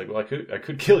advantage. He's like, well, I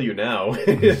could kill you now.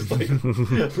 He's like,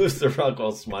 lifts the rock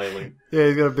while smiling. Yeah,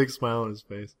 he's got a big smile on his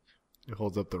face. He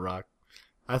holds up the rock.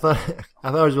 I thought it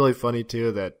was really funny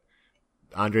too that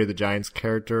Andre the Giant's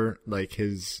character, like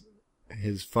his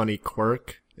funny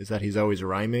quirk is that he's always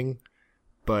rhyming,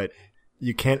 but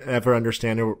you can't ever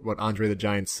understand what Andre the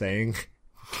Giant's saying.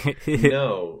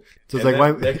 No. So it's And like,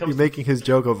 why that comes- you're making his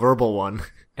joke a verbal one?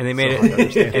 And they made So hard to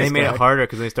understand and they this made guy. it harder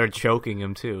because they started choking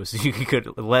him too, so you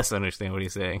could less understand what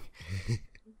he's saying.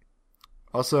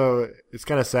 Also, it's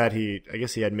kind of sad. I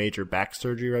guess he had major back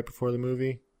surgery right before the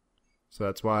movie, so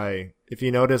that's why. If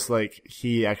you notice, like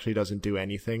he actually doesn't do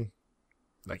anything.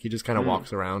 Like he just kind of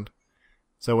walks around.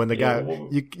 So when the Yeah, guy, well-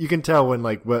 you can tell when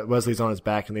like Wesley's on his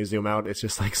back and they zoom out, it's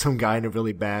just like some guy in a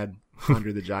really bad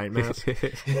Andre the Giant mask.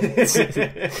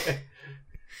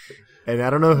 And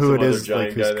I don't know who Some it other is.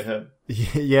 giant Like, guy they had.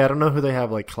 yeah, I don't know who they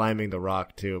have like climbing the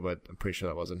rock too, but I'm pretty sure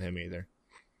that wasn't him either.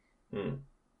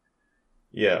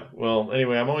 Yeah, well,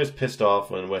 anyway, I'm always pissed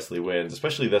off when Wesley wins,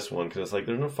 especially this one, because it's like,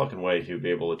 there's no fucking way he would be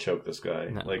able to choke this guy.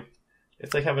 No. Like,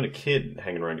 it's like having a kid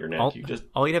hanging around your neck. All, You just,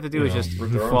 all you'd have to do is just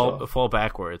rip their arms off. fall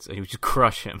backwards, and he would just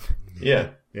crush him.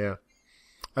 yeah. Yeah.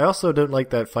 I also don't like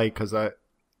that fight because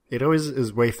it always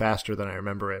is way faster than I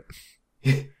remember it.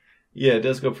 Yeah, it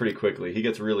does go pretty quickly. He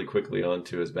gets really quickly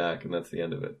onto his back, and that's the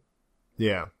end of it.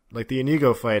 Yeah. Like the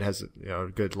Inigo fight has a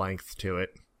good length to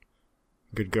it.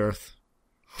 Good girth.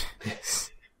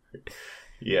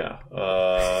 Yeah.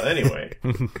 Anyway.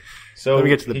 So Let me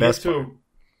get to the best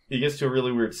he gets to a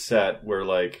really weird set where,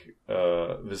 like,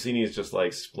 Vizzini's just,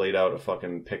 like, splayed out a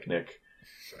fucking picnic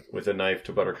with a knife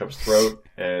to Buttercup's throat,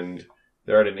 and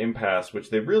they're at an impasse, which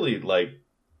they really, like,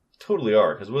 totally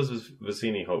are, because what does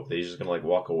Vizzini hope? That he's just going to, like,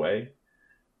 walk away?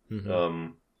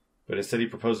 Mm-hmm. But instead he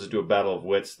proposes to do a battle of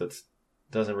wits that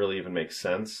doesn't really even make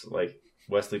sense. Like,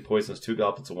 Wesley poisons 2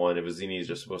 goblets of wine, and Vizzini is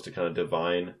just supposed to kind of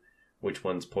divine which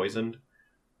one's poisoned.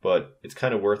 But it's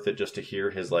kind of worth it just to hear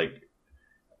his, like,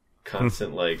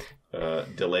 constant, like,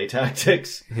 delay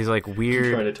tactics. He's like Trying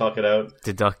weird to talk it out.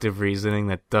 deductive reasoning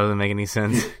that doesn't make any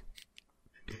sense.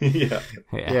 Yeah.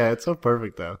 Yeah, it's so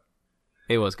perfect though.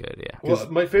 It was good, yeah. Well,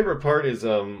 my favorite part is,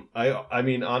 I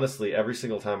mean, honestly, every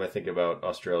single time I think about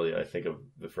Australia, I think of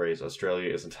the phrase,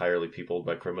 Australia is entirely peopled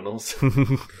by criminals.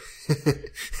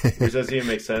 Which doesn't even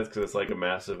make sense because it's like a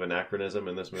massive anachronism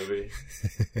in this movie.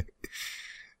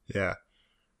 Yeah.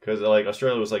 Because, like,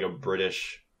 Australia was like a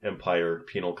British Empire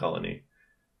penal colony.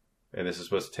 And this is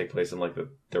supposed to take place in, like, the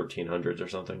 1300s or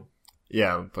something.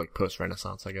 Yeah, like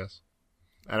post-Renaissance, I guess.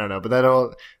 I don't know, but that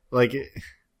all, like,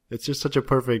 it's just such a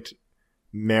perfect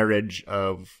marriage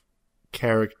of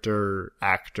character,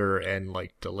 actor, and,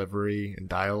 like, delivery and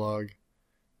dialogue.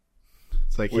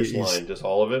 It's like Which he's, line? Just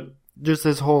all of it? Just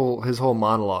his whole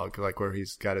monologue, like where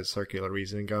he's got his circular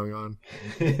reasoning going on,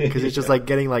 because he's just like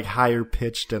getting like higher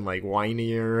pitched and like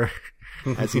whinier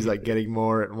as he's like getting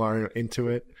more and more into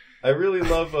it. I really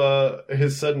love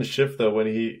his sudden shift though when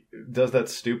he does that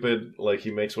stupid, like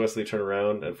he makes Wesley turn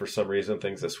around and for some reason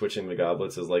thinks that switching the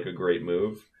goblets is like a great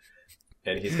move.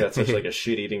 And he's got such like a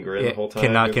shit-eating grin the whole time.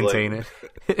 Cannot contain it.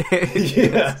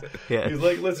 Yeah. He's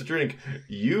like, let's drink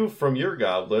you from your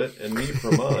goblet and me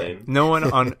from mine. No one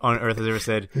on Earth has ever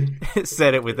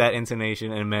said it with that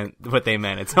intonation and meant what they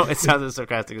meant. It sounds as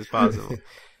sarcastic as possible.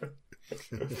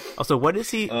 Also, what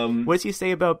does he say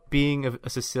about being a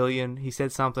Sicilian? He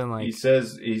said something like he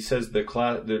says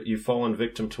you've fallen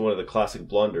victim to one of the classic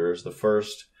blunders. The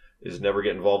first is never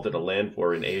get involved in a land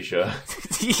war in Asia.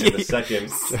 And the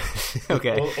second,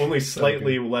 only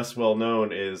slightly less well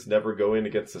known, is never go in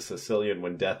against a Sicilian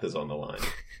when death is on the line.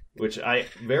 Which I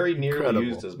very nearly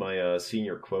used as my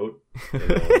senior quote in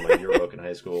my yearbook in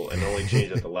high school, and only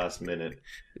changed at the last minute,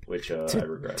 which I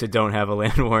regret. To don't have a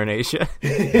land war in Asia?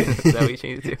 Is that what you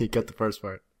changed it to? He cut the first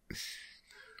part.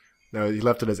 No, he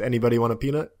left it as anybody want a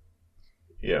peanut?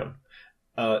 Yeah.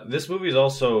 This movie is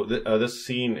also this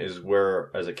scene is where,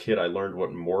 as a kid, I learned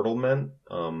what mortal meant,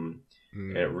 and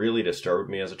it really disturbed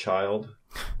me as a child.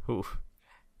 Oof.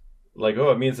 Like,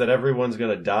 it means that everyone's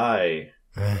gonna die,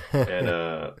 and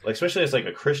like, especially as like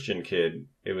a Christian kid,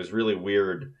 it was really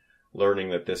weird learning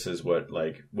that this is what,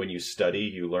 like, when you study,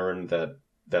 you learn that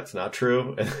that's not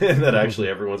true, and that actually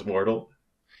everyone's mortal.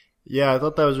 Yeah, I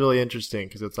thought that was really interesting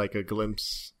because it's like a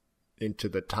glimpse into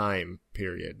the time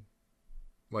period,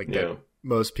 like that.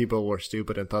 Most people were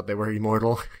stupid and thought they were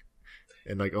immortal,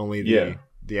 and like only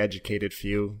the educated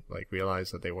few like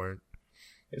realized that they weren't.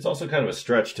 It's also kind of a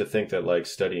stretch to think that like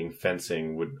studying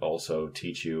fencing would also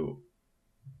teach you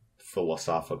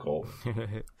philosophical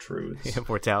truths.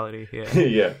 Mortality, yeah.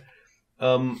 Yeah.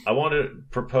 I want to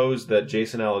propose that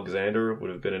Jason Alexander would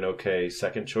have been an okay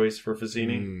second choice for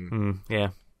Vizzini. Yeah.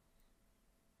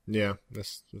 Yeah,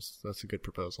 that's a good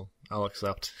proposal. I'll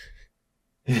accept.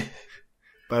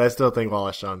 But I still think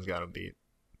Wallace Shawn's got him beat.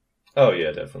 Oh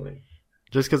yeah, definitely.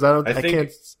 Just because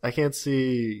I can't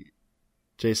see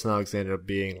Jason Alexander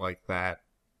being like that.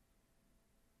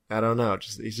 I don't know.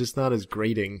 He's just not as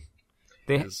grating.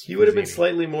 He would have been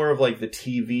slightly more of like the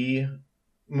TV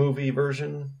movie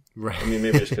version. Right. I mean,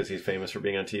 maybe just because he's famous for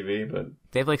being on TV, but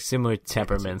they have like similar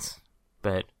temperaments,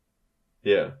 but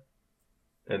yeah,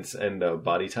 and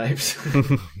body types.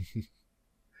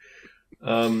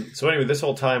 So anyway, this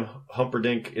whole time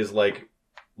Humperdinck is like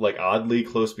oddly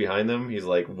close behind them. He's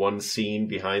like one scene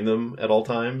behind them at all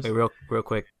times. Wait, real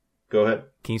quick. Go ahead.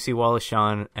 Can you see Wallace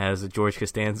Shawn as George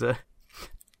Costanza?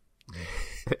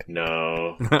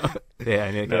 No. Yeah,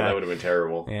 I knew that would have been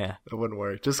terrible. Yeah, it wouldn't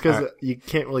work. Just because you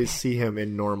can't really see him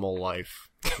in normal life.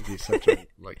 He's such a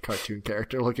like cartoon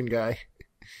character looking guy.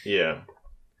 Yeah.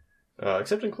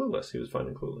 Except in Clueless, he was fine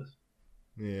in Clueless.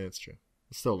 Yeah, it's true.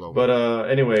 It's still low. But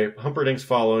anyway, Humperdinck's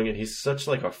following, and he's such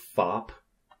like a fop.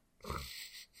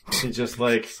 He's just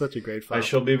like such a great fop. I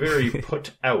shall be very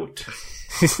put out.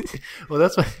 Well,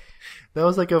 that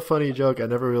was like a funny joke. I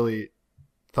never really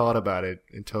thought about it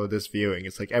until this viewing.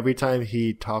 It's like every time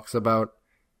he talks about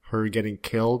her getting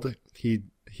killed, he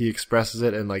expresses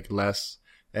it in like less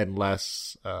and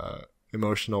less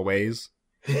emotional ways.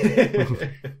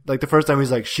 Like the first time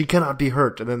he's like, she cannot be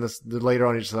hurt, and then later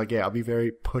on he's just like, yeah, I'll be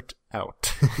very put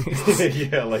out.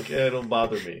 Yeah, like it'll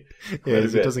bother me. Yeah, he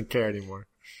doesn't care anymore.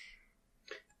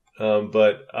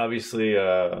 But obviously,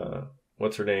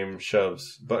 what's her name?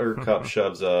 Buttercup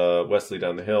shoves Wesley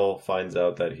down the hill, finds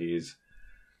out that he's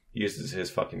uses his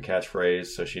fucking catchphrase,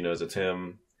 so she knows it's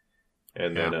him.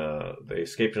 And then they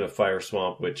escaped in a fire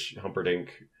swamp, which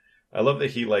Humperdinck, I love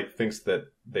that he like thinks that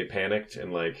they panicked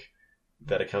and like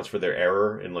that accounts for their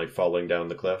error in like falling down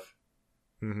the cliff.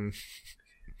 Mm-hmm.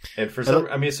 And for some,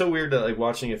 I mean, it's so weird that like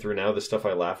watching it through now, the stuff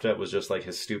I laughed at was just like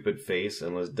his stupid face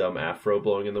and his dumb afro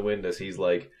blowing in the wind as he's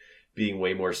like being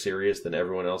way more serious than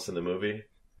everyone else in the movie.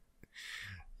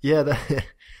 Yeah,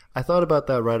 I thought about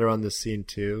that right around this scene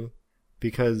too,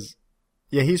 because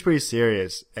yeah, he's pretty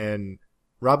serious, and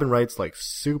Robin Wright's like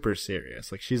super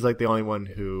serious. Like she's like the only one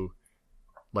who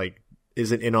like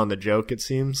isn't in on the joke, it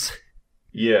seems.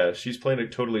 Yeah, she's playing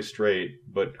it totally straight,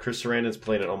 but Chris Sarandon's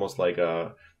playing it almost like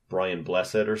Brian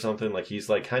Blessed or something. Like he's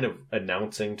like kind of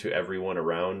announcing to everyone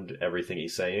around everything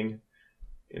he's saying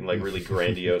in like really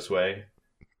grandiose way.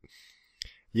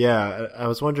 Yeah, I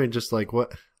was wondering just like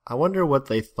I wonder what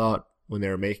they thought when they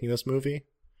were making this movie.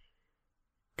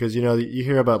 Because, you know, you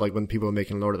hear about like when people were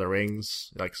making Lord of the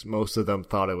Rings, like most of them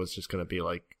thought it was just going to be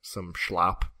like some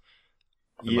schlop.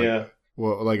 And, yeah.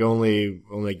 Well, like only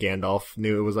Gandalf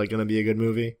knew it was like going to be a good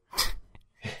movie.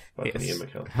 Fucking Yes. Ian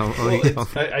McKellen.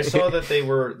 Oh, I saw that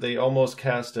they almost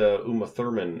cast Uma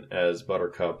Thurman as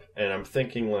Buttercup, and I'm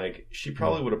thinking like she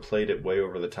probably would have played it way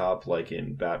over the top, like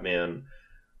in Batman,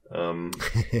 and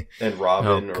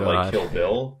Robin, Oh, or like God. Kill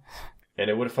Bill, and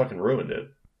it would have fucking ruined it.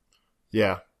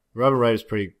 Yeah, Robin Wright is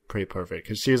pretty perfect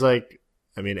because she's like,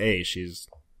 I mean, she's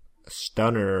a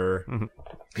stunner. Am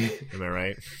I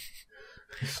right?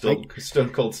 Still Stone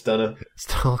Cold Stunner.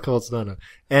 Stone Cold Stunner.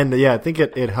 And yeah, I think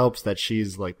it helps that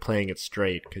she's like playing it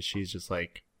straight because she's just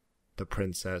like the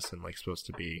princess and like supposed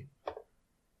to be,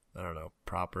 I don't know,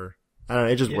 proper. I don't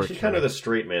know. It just Yeah, works. she's for kind of me. the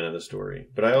straight man in the story,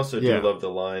 but I also do Yeah. love the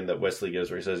line that Wesley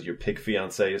gives where he says, "Your pig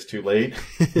fiance is too late."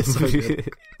 It's so good.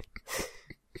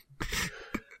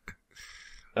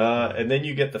 And then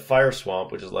you get the Fire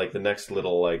Swamp, which is like the next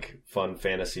little like fun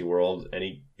fantasy world. And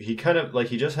he kind of like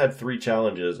he just had 3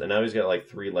 challenges, and now he's got like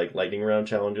 3 like lightning round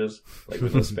challenges, like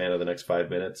within the span of the next 5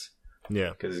 minutes.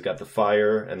 Yeah. Because he's got the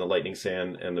fire and the lightning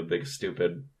sand and the big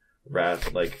stupid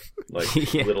rat like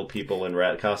Yeah. little people in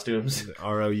rat costumes. The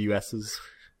ROUSs.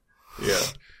 Yeah,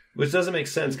 which doesn't make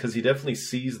sense because he definitely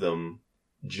sees them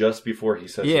just before he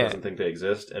says he Yeah. doesn't think they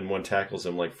exist, and one tackles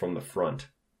him like from the front.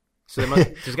 So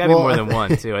there's got to be Well, more than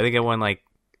one too. I think it won like,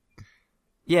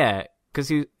 yeah,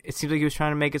 because it seems like he was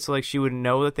trying to make it so like she would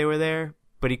know that they were there,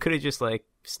 but he could have just like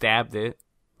stabbed it.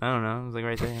 I don't know. It was like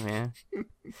right there, man.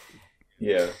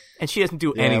 Yeah. And she doesn't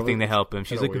do Yeah, anything it to help him.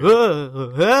 She's like, kinda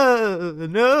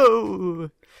no.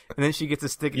 And then she gets a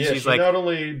stick and Yeah, she's she like, not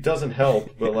only doesn't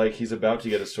help, but like he's about to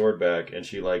get his sword back, and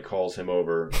she like calls him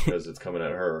over because it's coming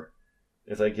at her.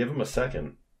 It's like, give him a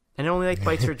second. and it only like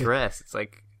bites her dress. It's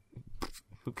like,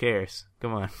 who cares?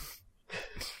 Come on.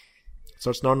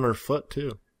 Starts gnawing on her foot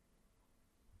too.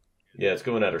 Yeah, it's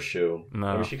going at her shoe. No.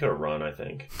 I mean, she could have run, I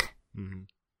think. Mm-hmm.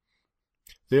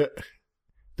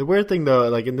 The weird thing though,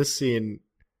 like in this scene,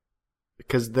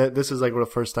 because this is like the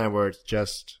first time where it's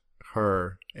just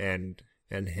her and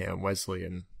him, Wesley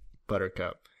and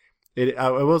Buttercup. I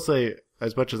will say,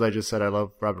 as much as I just said, I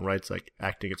love Robin Wright's like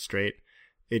acting it straight.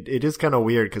 It is kind of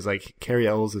weird because like Cary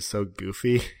Elwes is so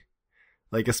goofy.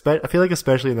 Like I feel like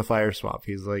especially in the Fire Swamp,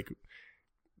 he's like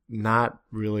not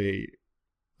really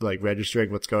like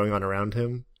registering what's going on around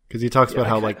him because he talks Yeah,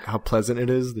 about how pleasant it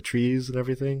is, the trees and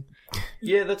everything.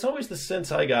 Yeah, that's always the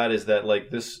sense I got, is that like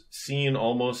this scene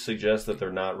almost suggests that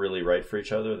they're not really right for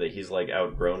each other, that he's like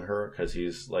outgrown her because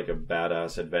he's like a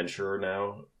badass adventurer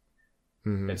now.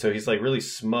 Mm-hmm. And so he's like really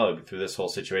smug through this whole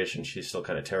situation. She's still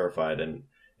kind of terrified, and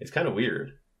it's kind of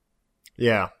weird.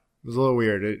 Yeah, it was a little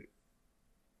weird.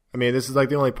 I mean, this is like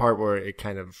the only part where it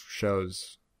kind of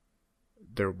shows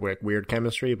their weird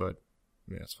chemistry, but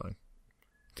yeah, it's fine.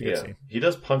 It's a good Yeah, scene. he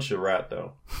does punch the rat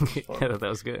though. I thought that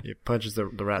was good. He punches the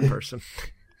rat person.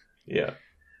 Yeah.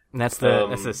 And that's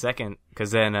the second,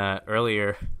 because then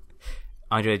earlier,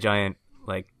 Andre the Giant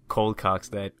like cold cocks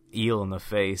that eel in the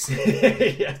face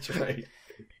Yeah, that's right.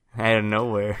 out of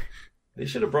nowhere. They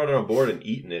should have brought it on board and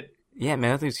eaten it. Yeah,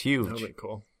 man, that thing's That would huge. be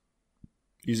cool.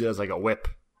 Use it as like a whip.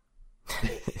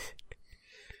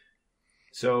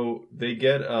 So they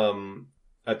get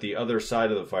at the other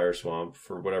side of the fire swamp.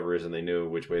 For whatever reason, they knew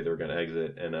which way they were going to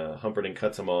exit, and Humperdinck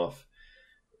cuts him off.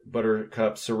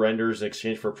 Buttercup surrenders in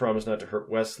exchange for a promise not to hurt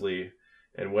Wesley,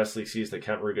 and Wesley sees that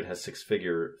Count Rugen has six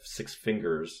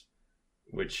fingers,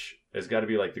 which has got to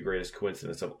be like the greatest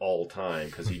coincidence of all time,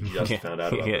 because he just Yeah. found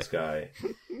out about Yeah. this guy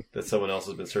that someone else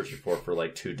has been searching for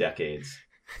like 2 decades.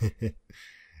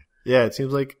 Yeah, it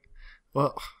seems like.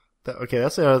 Well, okay,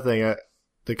 that's the other thing.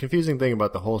 The confusing thing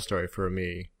about the whole story for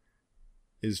me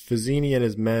is Fazzini and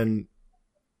his men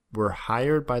were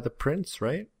hired by the prince,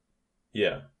 right?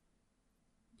 Yeah.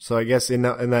 So I guess in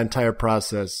that entire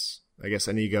process, I guess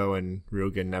Inigo and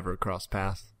Rugen never crossed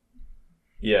paths.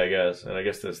 Yeah, I guess. And I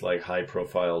guess this like high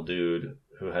profile dude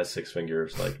who has 6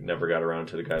 fingers like never got around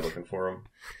to the guy looking for him.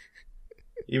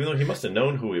 Even though he must have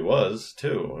known who he was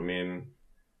too. I mean,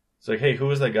 it's like, hey, who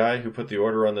was that guy who put the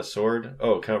order on the sword?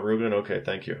 Oh, Count Rugen? Okay,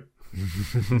 thank you. He's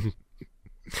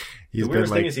The been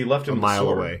weirdest like thing is he left him a with the mile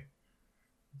sword. away.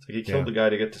 It's like he killed Yeah. the guy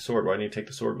to get the sword. Why didn't he take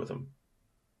the sword with him?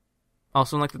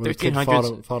 Also, in like the When the kid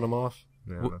 1300s, fought him off.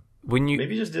 Yeah, I don't know. when you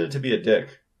Maybe he just did it to be a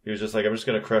dick. He was just like, I'm just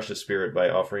going to crush his spirit by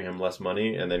offering him less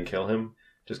money and then kill him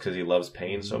just because he loves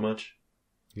pain so much.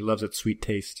 He loves its sweet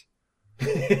taste.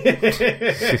 What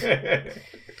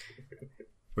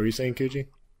were you saying, Kuji?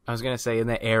 I was gonna say, in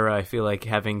that era, I feel like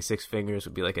having 6 fingers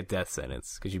would be like a death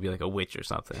sentence because you'd be like a witch or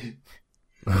something.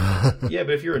 Yeah,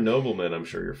 but if you're a nobleman, I'm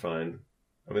sure you're fine.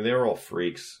 I mean, they were all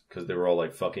freaks because they were all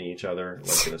like fucking each other,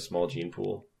 like in a small gene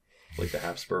pool, like the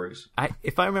Habsburgs.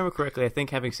 If I remember correctly, I think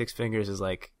having 6 fingers is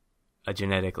like a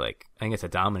genetic, like, I think it's a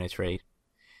dominant trait.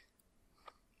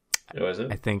 Oh, is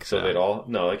it? I think So so. they'd all...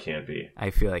 No, it can't be. I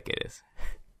feel like it is.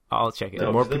 I'll check it.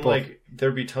 No, more 'cause then, people- like,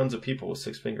 there'd be tons of people with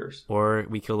 6 fingers. Or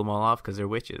we kill them all off because they're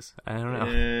witches. I don't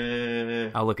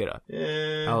know. I'll look it up.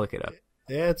 I'll look it up.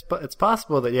 Yeah, it's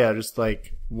possible that just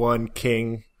like one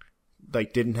king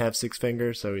like didn't have 6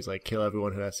 fingers, so he's like kill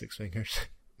everyone who has 6 fingers.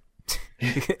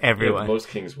 Everyone. Yeah, most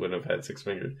kings wouldn't have had 6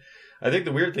 fingers. I think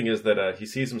the weird thing is that he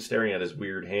sees him staring at his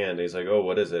weird hand. And he's like, "Oh,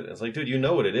 what is it?" And it's like, dude, you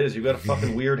know what it is. You got a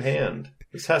fucking weird hand.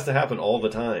 This has to happen all the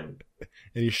time.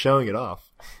 And he's showing it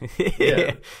off.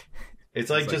 Yeah. It's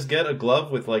like just get a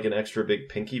glove with like an extra big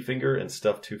pinky finger and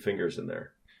stuff 2 fingers in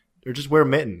there. Or just wear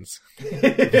mittens.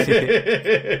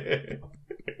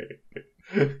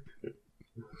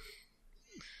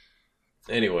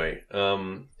 Anyway,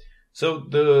 so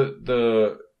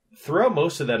the throughout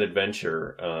most of that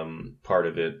adventure, part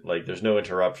of it, like there's no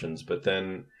interruptions, but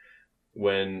then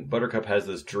when Buttercup has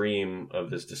this dream of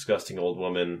this disgusting old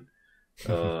woman,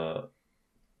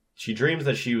 she dreams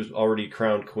that she was already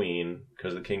crowned queen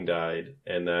because the king died,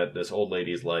 and that this old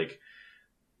lady's like,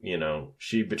 you know,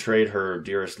 she betrayed her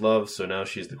dearest love, so now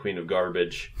she's the queen of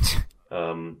garbage.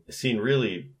 A scene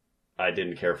really I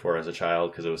didn't care for as a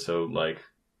child because it was so like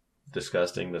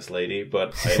disgusting, this lady,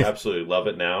 but I absolutely love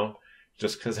it now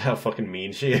just because how fucking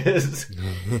mean she is.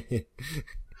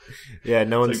 Yeah,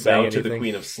 no It's one's like saying bow to anything. the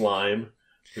queen of slime,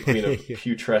 the queen of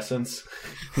putrescence.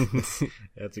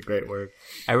 That's a great word.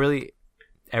 I really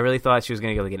thought she was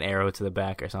gonna get like an arrow to the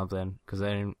back or something because I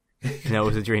didn't know it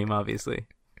was a dream. Obviously,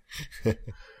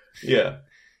 Yeah.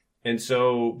 And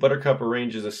so Buttercup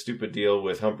arranges a stupid deal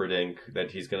with Humperdinck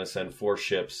that he's going to send 4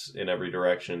 ships in every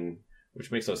direction, which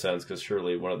makes no sense because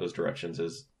surely one of those directions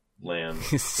is land.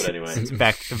 But anyway. It's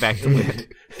back to land.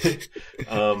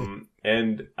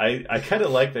 And I kind of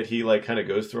like that he like kind of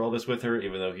goes through all this with her,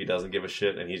 even though he doesn't give a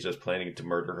shit and he's just planning to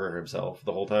murder her himself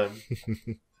the whole time.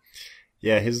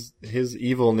 Yeah, his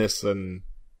evilness and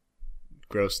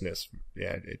grossness.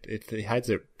 Yeah, it hides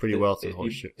it pretty well through the whole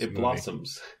shit. It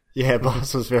blossoms. Yeah, it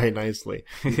blossoms very nicely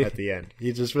at the end.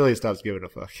 He just really stops giving a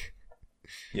fuck.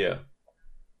 Yeah.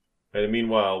 And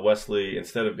meanwhile, Wesley,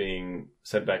 instead of being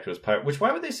sent back to his pirate, which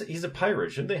why would they say he's a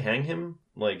pirate? Shouldn't they hang him?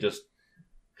 Like just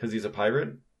because he's a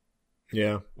pirate?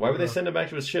 Yeah. Why would they send him back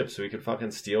to his ship so he could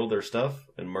fucking steal their stuff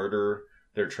and murder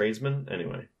their tradesmen?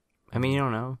 Anyway. I mean, you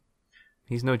don't know.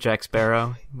 He's no Jack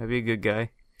Sparrow. Maybe a good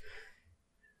guy.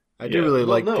 I do really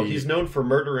like No, the... he's known for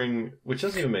murdering, which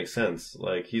doesn't even make sense.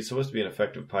 Like, he's supposed to be an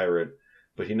effective pirate,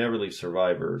 but he never leaves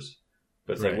survivors.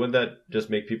 But it's like, Right. wouldn't that just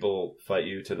make people fight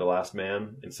you to the last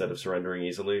man instead of surrendering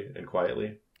easily and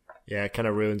quietly? Yeah, it kind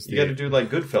of ruins the... You got to do like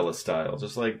Goodfellas style,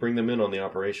 just like bring them in on the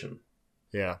operation.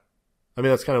 Yeah. I mean,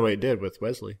 that's kind of what he did with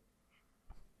Wesley.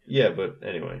 Yeah, but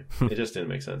anyway, it just didn't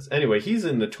make sense. Anyway, he's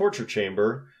in the torture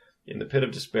chamber in the pit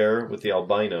of despair with the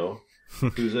albino,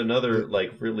 who's another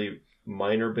like really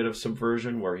minor bit of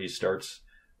subversion where he starts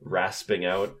rasping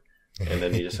out and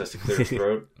then he just has to clear his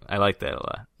throat. I like that a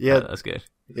lot. Yeah. That's good.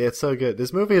 Yeah, it's so good.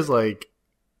 This movie is like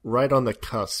right on the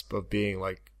cusp of being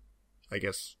like, I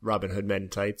guess, Robin Hood Men in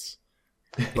Tights.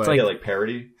 But, It's like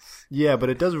parody. yeah, but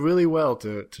it does really well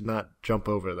to not jump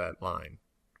over that line.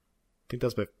 I think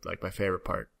that's my favorite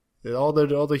part. All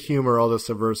the humor, all the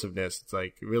subversiveness, it's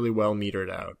like really well metered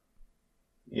out.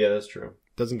 Yeah, that's true.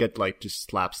 Doesn't get like just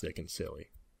slapstick and silly.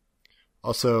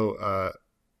 Also,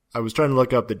 I was trying to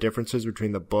look up the differences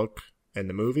between the book and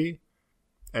the movie,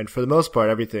 and for the most part,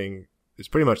 everything is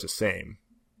pretty much the same.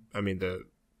 I mean,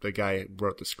 the guy who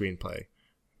wrote the screenplay,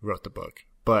 wrote the book,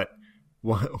 but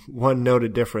one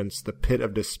noted difference: the Pit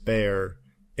of Despair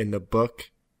in the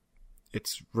book,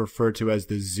 it's referred to as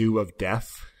the Zoo of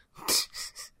Death,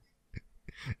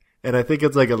 and I think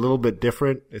it's like a little bit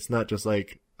different. It's not just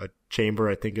like a chamber.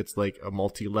 I think it's like a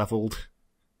multi-leveled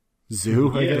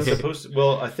zoo. I Yeah, guess. it's supposed to,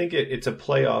 well, I think it's a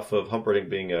playoff of Humperdinck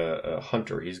being a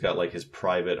hunter. He's got like his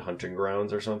private hunting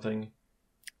grounds or something.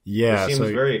 Yeah, It seems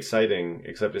so very exciting,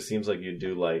 except it seems like you'd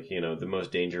do like, you know, the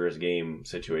most dangerous game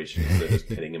situation instead of just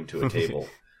pitting him to a table.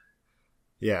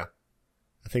 yeah,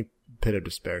 I think Pit of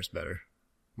Despair is better.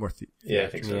 More, Yeah, I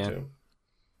think so Yeah. too.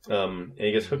 And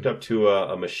he gets hooked up to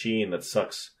a machine that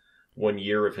sucks 1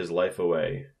 year of his life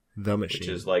away, the machine. which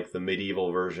is like the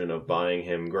medieval version of buying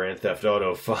him Grand Theft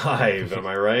Auto 5. Am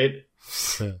I right?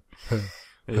 You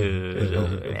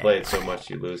play it so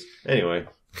much you lose. Anyway,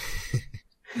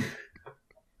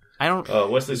 I don't.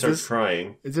 Wesley Is starts this-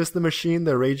 crying. Is this the machine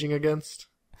they're raging against?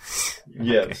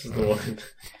 Yeah, this is the one.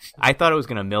 I thought it was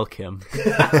gonna milk him.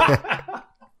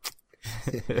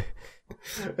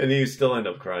 And you still end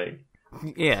up crying.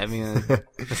 Yeah, I mean,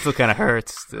 it still kind of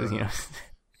hurts. You know.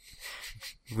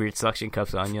 weird suction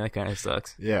cups on you. That kind of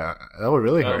sucks. Yeah, that would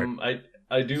really hurt.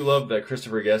 I do love that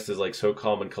Christopher Guest is like so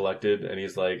calm and collected, and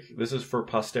he's like, "This is for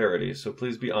posterity, so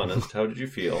please be honest. How did you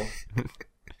feel?" And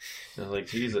I was like,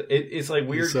 Jesus, it's like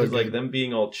weird so because like good. them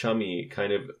being all chummy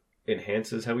kind of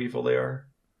enhances how evil they are.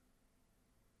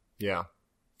 Yeah,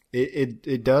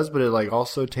 it does, but it like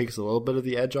also takes a little bit of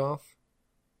the edge off.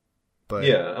 But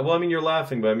Yeah, well, I mean, you're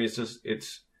laughing, but I mean,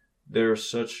 they're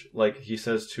such like he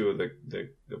says to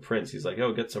the prince, he's like,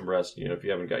 "Oh, get some rest. You know, if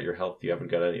you haven't got your health, you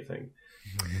haven't got anything."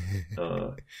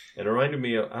 And it reminded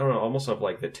me, I don't know, almost of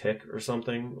like The Tick or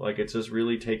something. Like it's just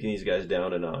really taking these guys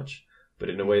down a notch, but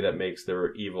in a way that makes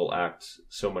their evil acts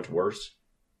so much worse.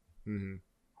 hmm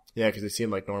yeah, because they seem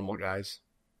like normal guys.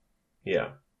 Yeah.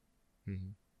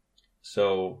 hmm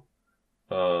So,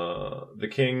 the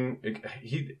king,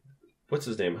 what's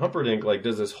his name? Humperdinck, like,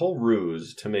 does this whole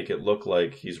ruse to make it look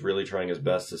like he's really trying his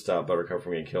best to stop Buttercup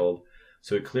from getting killed.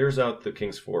 So he clears out the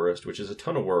king's forest, which is a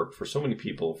ton of work for so many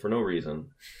people for no reason.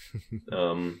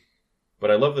 But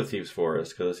I love the Thieves'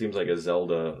 Forest because it seems like a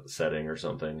Zelda setting or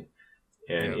something.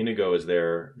 And Yeah. Inigo is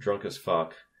there, drunk as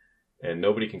fuck, and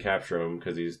nobody can capture him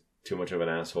because he's too much of an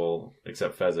asshole,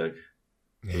 except Fezzik,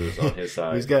 who's on his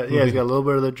side. he's got a little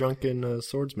bit of the drunken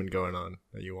swordsman going on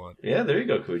that you want. Yeah, there you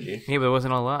go, Kuji. Yeah, but it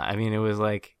wasn't a lot. I mean, it was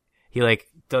like he like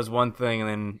does one thing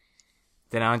and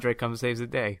then Andre comes and saves the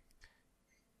day.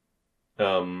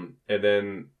 And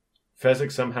then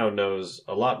Fezzik somehow knows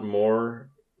a lot more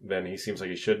than he seems like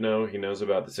he should know. He knows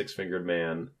about the six-fingered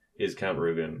man is Count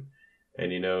Rugen,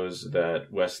 and he knows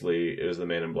that Wesley is the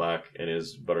man in black and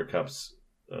is Buttercup's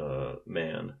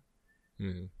man.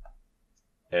 hmm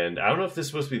And I don't know if this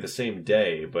is supposed to be the same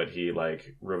day, but he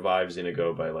like revives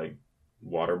Inigo by like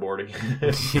waterboarding.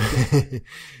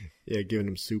 yeah, giving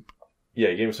him soup. Yeah,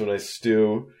 he gave him some nice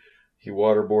stew. He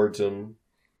waterboards him,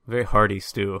 Very hearty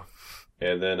stew.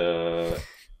 and then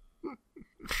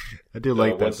I do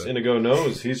like that. once though. Inigo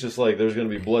knows, he's just like, "There's going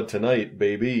to be blood tonight,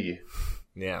 baby."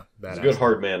 Yeah, It's a badass. good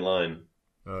hard man line.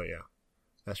 Oh yeah,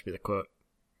 that should be the quote.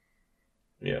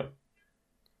 Yeah.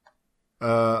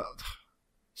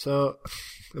 So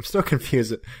I'm still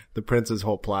confused at the prince's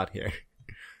whole plot here.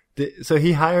 So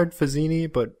he hired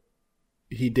Fazzini, but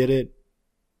he did it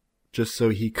just so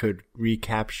he could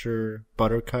recapture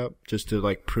Buttercup, just to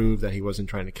like prove that he wasn't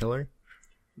trying to kill her.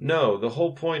 No, the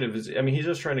whole point of he's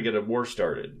just trying to get a war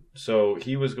started. So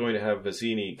he was going to have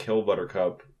Vizzini kill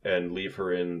Buttercup and leave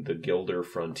her in the Gilder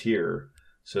frontier,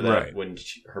 so that Right. when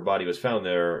her body was found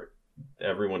there,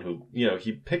 everyone who,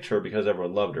 he picked her because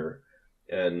everyone loved her.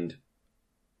 And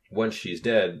once she's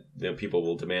dead, people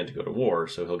will demand to go to war,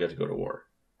 so he'll get to go to war.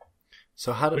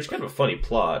 So how did? Which is kind of a funny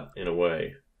plot, in a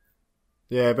way.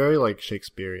 Yeah, very like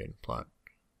Shakespearean plot.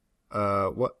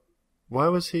 What? Why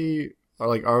was he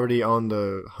like already on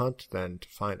the hunt then to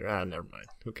find her? Ah, never mind.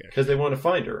 Who cares? Because they want to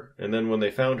find her. And then when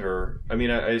they found her, I mean,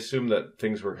 I assume that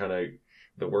things were kind of,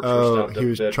 the works were Oh, stopped he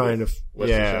was up trying to.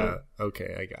 Wesley Yeah. Shawn.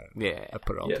 Okay, I got it. Yeah. I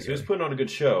put it all Yeah, so he was together. putting on a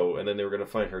good show, and then they were going to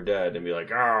find her dead and be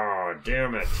like, "Oh,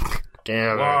 damn it.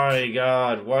 Damn it! Why,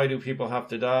 God? Why do people have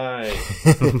to die?"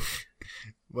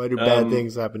 Why do bad Um,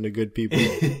 things happen to good people?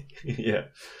 Yeah.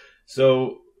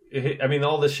 So, I mean,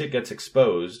 all this shit gets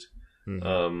exposed,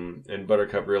 Mhm. and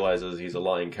Buttercup realizes he's a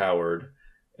lying coward,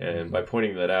 and by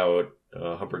pointing that out,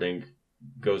 Humperdinck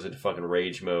goes into fucking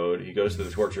rage mode. He goes to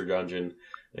the torture dungeon,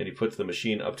 and he puts the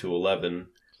machine up to 11,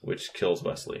 which kills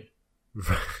Wesley.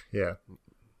 Yeah.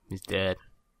 He's dead.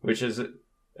 Which is,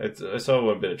 I saw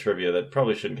one bit of trivia that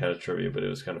probably shouldn't count as trivia, but it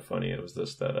was kind of funny. It was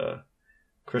this, that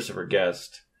Christopher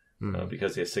Guest, Mhm.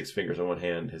 because he has 6 fingers on one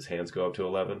hand, his hands go up to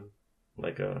 11,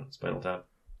 like a Spinal Tap,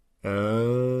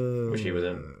 which he was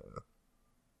in.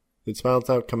 Did Spinal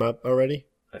Tap come up already?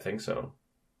 I think so.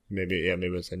 Maybe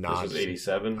it was a This nod. was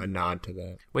 87. A nod to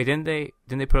that. Wait, didn't they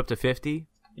put up to 50?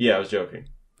 Yeah, I was joking.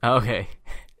 Oh, okay.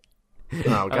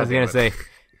 Oh, I was gonna say,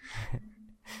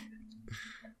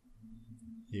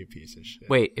 you piece of shit.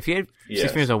 wait, if you had Yes.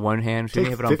 6 fingers on one hand, shouldn't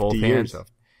you Take have it on 50 both years hands?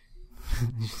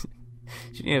 off.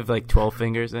 Shouldn't you have like 12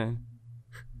 fingers then?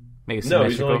 Make it No,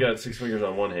 he's symmetrical. only got 6 fingers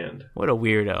on one hand. What a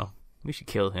weirdo. We should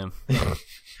kill him. That'd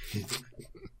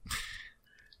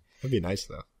be nice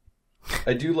though.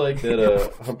 I do like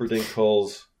that Humperdinck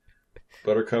calls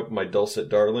Buttercup my dulcet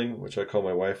darling, which I call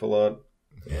my wife a lot.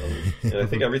 And I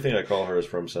think everything I call her is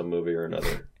from some movie or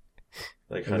another.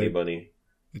 Like Honey Bunny.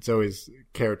 It's always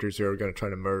characters who are going to try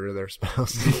to murder their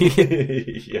spouse.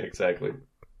 Yeah, exactly.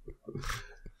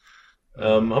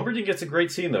 Humperdinck gets a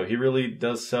great scene, though. He really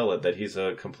does sell it that he's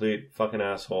a complete fucking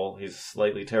asshole. He's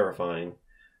slightly terrifying.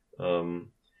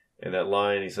 And that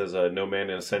line, he says, "No man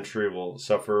in a century will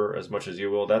suffer as much as you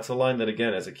will." That's a line that,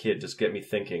 again, as a kid, just get me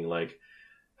thinking, like,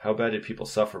 how bad did people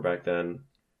suffer back then?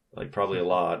 Like, probably a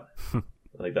lot.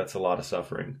 Like, that's a lot of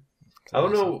suffering. I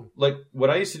don't know, like, what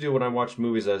I used to do when I watched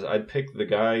movies is I'd pick the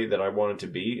guy that I wanted to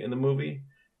be in the movie,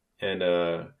 and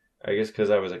I guess because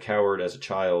I was a coward as a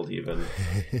child even,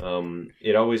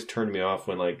 it always turned me off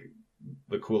when, like,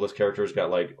 the coolest characters got,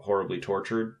 like, horribly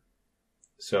tortured.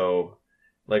 So,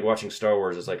 like, watching Star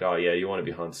Wars, it's like, oh yeah, you want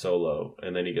to be Han Solo,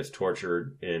 and then he gets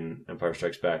tortured in Empire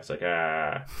Strikes Back. It's like,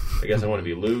 I guess I want to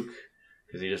be Luke,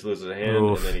 because he just loses a hand,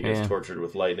 and then he gets tortured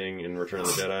with lightning in Return of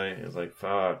the Jedi. And it's like,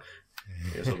 fuck,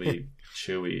 I guess I'll be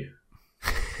Chewie.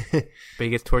 But he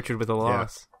gets tortured with a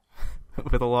loss.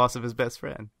 With the loss of his best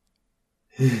friend.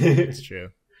 It's true.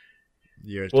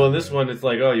 Well, in this one, it's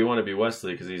like, oh, you want to be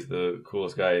Wesley because he's the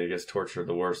coolest guy. He gets tortured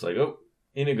the worst. Like, oh,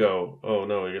 Inigo. Oh,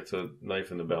 no, he gets a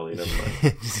knife in the belly. Never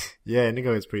mind. Yeah,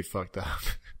 Inigo is pretty fucked up.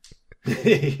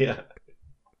 Yeah.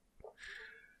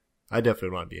 I definitely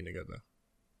want to be Inigo, though.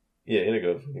 Yeah,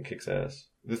 Inigo fucking kicks ass.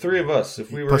 The three of us,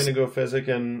 if we were Inigo, Fezzik,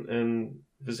 and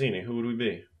Vizzini, who would we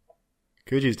be?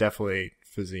 Kuji's definitely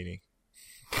Vizzini.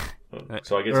 Oh,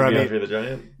 so I get to be Andre the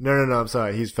Giant? No, I'm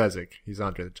sorry. He's Fezzik. He's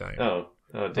Andre the Giant. Oh,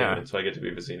 damn it. So I get to be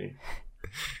Vizzini.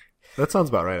 That sounds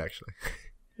about right, actually.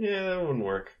 Yeah, that wouldn't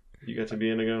work. You got to be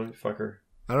Inigo, you fucker.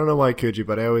 I don't know why, Kuji,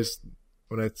 but I always,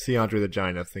 when I see Andre the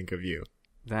Giant, I think of you.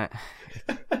 That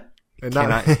And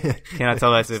cannot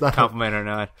tell that's a compliment or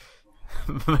not.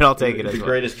 But I'll take it as the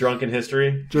greatest drunk in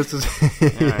history. Just as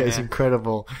his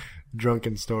incredible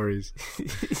drunken stories.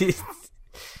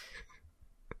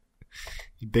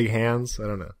 Big hands? I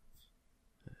don't know.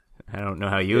 I don't know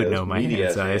how you would know my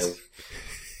hand size.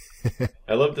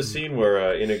 I love the scene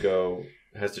where Inigo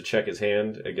has to check his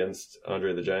hand against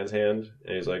Andre the Giant's hand,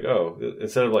 and he's like, oh,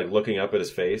 instead of like looking up at his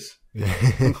face.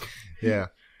 Yeah.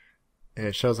 And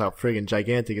it shows how friggin'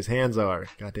 gigantic his hands are.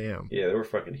 Goddamn. Yeah, they were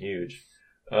fucking huge.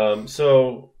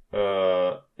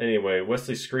 Anyway,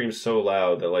 Wesley screams so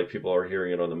loud that like people are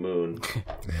hearing it on the moon.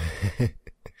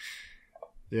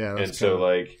 Yeah, and so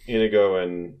like Inigo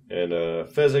and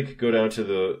Fezzik go down to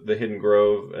the hidden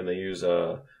grove, and they use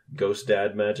ghost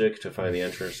dad magic to find the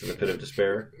entrance to the pit of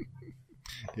despair.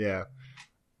 Yeah,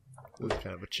 it was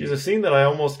kind of a cheat. It's a scene that I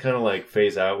almost kind of like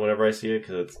phase out whenever I see it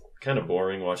because it's kind of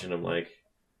boring watching him like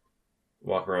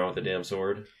walk around with a damn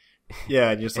sword.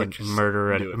 Yeah, and just like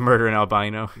murder an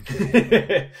albino.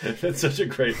 That's such a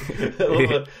great. I love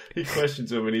that he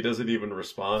questions him and he doesn't even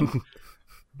respond.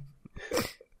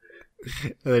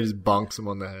 And they just bonks him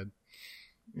on the head.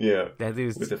 Yeah, that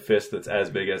dude's with a fist that's as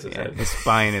big as his head. His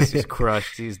spine is just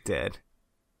crushed. He's dead.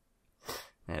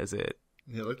 That's it.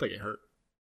 Yeah, it looked like it hurt.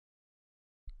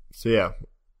 So yeah,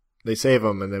 they save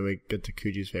him, and then we get to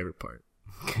Kuji's favorite part.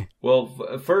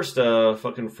 Well, first,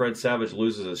 fucking Fred Savage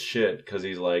loses his shit because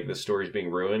he's like, this story's being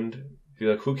ruined. He's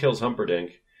like, who kills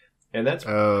Humperdinck? And that's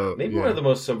maybe one of the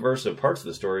most subversive parts of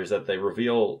the story is that they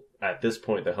reveal at this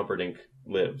point that Humperdinck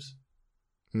lives.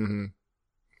 Mm-hmm.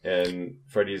 And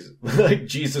Freddy's like,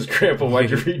 Jesus, Grandpa,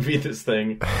 why'd you read me this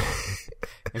thing?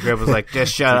 And Grandpa's like,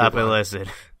 just shut up and listen.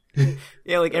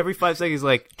 Yeah, like every 5 seconds,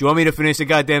 like, do you want me to finish the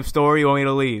goddamn story? You want me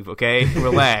to leave? Okay,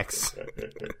 relax.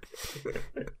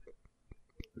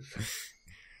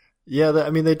 Yeah, I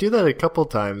mean, they do that a couple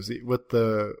times with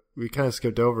we kind of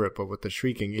skipped over it, but with the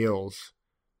shrieking eels,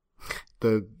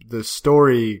 the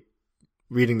story,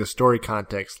 reading the story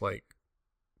context, like,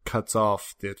 cuts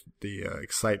off the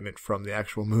excitement from the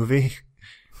actual movie.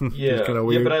 Yeah, kind of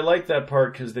weird. Yeah, but I like that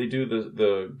part because they do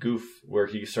the goof where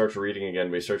he starts reading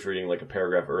again, but he starts reading like a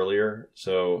paragraph earlier,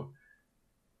 so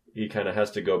he kind of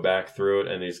has to go back through it,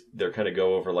 and they're kind of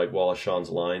go over like Wallace Shawn's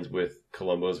lines with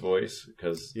Columbo's voice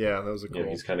because that was a cool.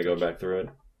 He's kind of going back through it.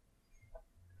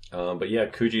 But yeah,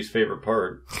 Kuji's favorite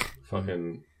part,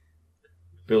 fucking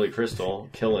Billy Crystal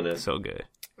killing it, so good.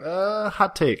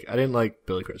 Hot take. I didn't like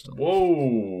Billy Crystal.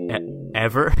 Whoa,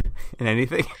 ever in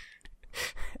anything.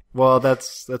 Well,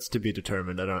 that's to be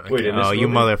determined. I don't. Wait, oh, you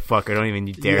motherfucker! Don't even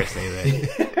dare say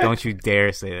that. Don't you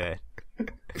dare say that.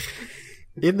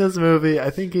 In this movie,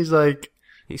 I think he's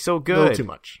so good. A little too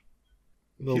much.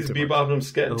 He's bebopping him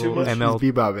sketting too much. He's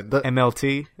bebopping.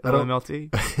 MLT.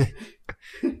 MLT.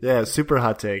 Yeah, super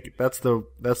hot take. That's the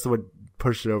what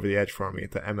pushed it over the edge for me.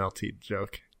 The MLT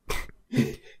joke.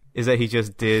 Is that he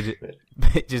just did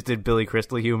Billy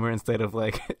Crystal humor instead of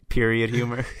like period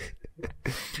humor?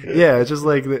 Yeah, it's just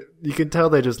like you can tell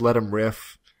they just let him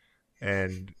riff,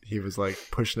 and he was like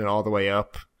pushing it all the way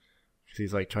up because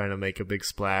he's like trying to make a big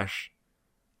splash.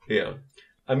 Yeah,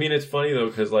 I mean it's funny though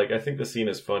because like I think the scene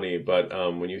is funny, but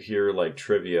when you hear like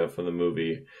trivia from the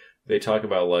movie, they talk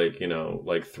about like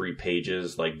 3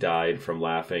 pages like died from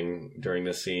laughing during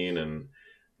the scene, and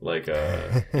Like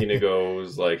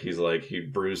Inigo's like he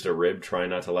bruised a rib trying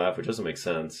not to laugh, which doesn't make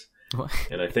sense. What?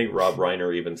 And I think Rob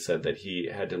Reiner even said that he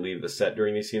had to leave the set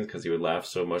during these scenes because he would laugh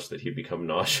so much that he'd become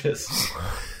nauseous.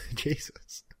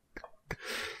 Jesus.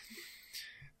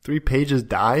 3 pages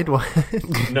died? What?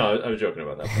 No, I was joking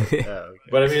about that part. Oh, okay.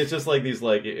 But I mean, it's just like these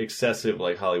like excessive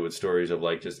like Hollywood stories of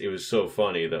like just it was so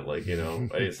funny that like I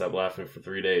didn't stop laughing for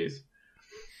 3 days.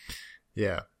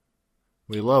 Yeah.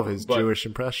 We love his But- Jewish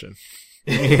impression.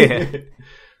 Yeah.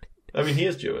 I mean, he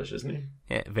is Jewish, isn't he?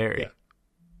 Yeah, very.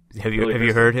 Yeah. Have you Billy have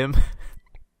you Crystal. heard him?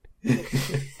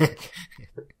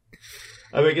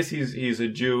 I mean, I guess he's a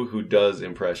Jew who does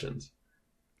impressions.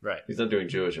 Right. He's not doing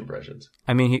Jewish impressions.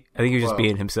 I mean, I think he was just Well-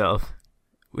 being himself,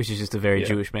 which is just a very Yeah.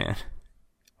 Jewish man.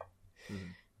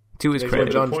 Mhm. To his That's credit.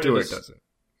 what John The point of Stewart this- does it.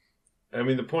 I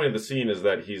mean, the point of the scene is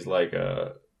that he's like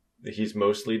he's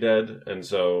mostly dead, and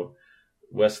so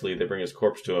Wesley, they bring his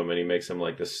corpse to him, and he makes him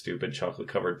like this stupid chocolate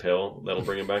covered pill that'll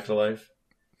bring him back to life.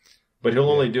 But he'll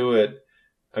only do it.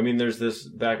 I mean, there's this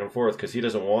back and forth because he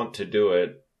doesn't want to do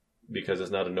it because it's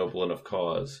not a noble enough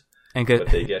cause. And But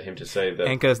they get him to say that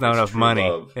because not it's enough true money,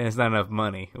 love. and it's not enough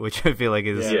money, which I feel like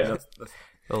is Yeah. That's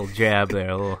a little jab there,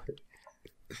 a little.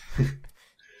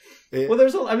 Well,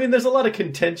 there's a lot of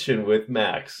contention with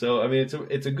Max, so I mean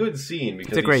it's a good scene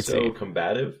because It's a great he's so scene.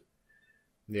 combative.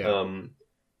 yeah.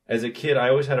 As a kid, I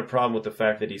always had a problem with the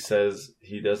fact that he says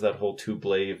he does that whole to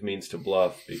blave means to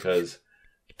bluff because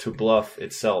to bluff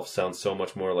itself sounds so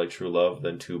much more like true love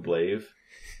than to blave.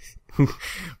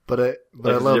 But I Like it's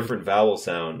a love different vowel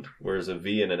sound, whereas a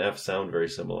V and an F sound very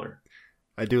similar.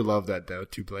 I do love that though,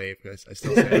 to blave. I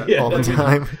still say that Yeah, all the I mean-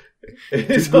 time.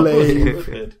 It's blave. almost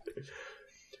perfect.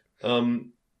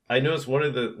 I noticed one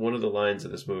of the lines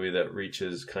of this movie that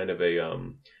reaches kind of a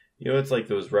it's like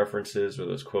those references or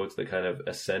those quotes that kind of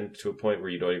ascend to a point where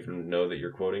you don't even know that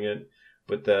you're quoting it.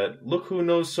 But that "look who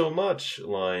knows so much"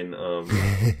 line,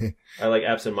 I like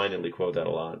absentmindedly quote that a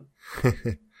lot.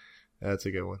 That's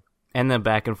a good one. And the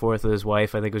back and forth with his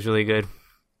wife, I think, was really good.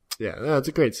 Yeah, no, it's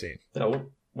a great scene. Now,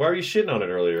 why are you shitting on it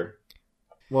earlier?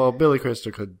 Well, Billy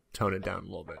Crystal could tone it down a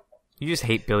little bit. You just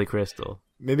hate Billy Crystal.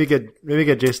 Maybe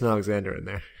get Jason Alexander in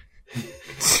there.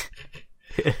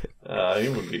 He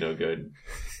would be no good.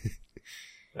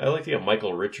 I like to get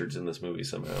Michael Richards in this movie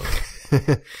somehow.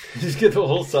 Just get the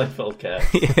whole Seinfeld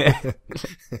cast.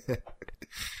 Yeah.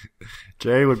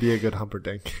 Jerry would be a good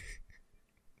Humperdinck.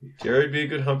 Jared be a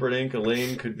good Humperdinck.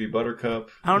 Elaine could be Buttercup.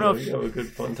 I don't know if- You have a good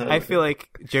fun time. I with feel it. like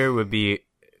Jerry would be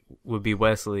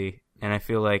Wesley, and I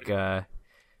feel like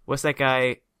what's that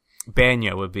guy?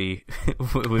 Banya would be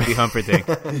Humperdinck.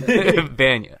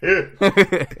 Banya.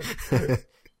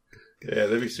 Yeah,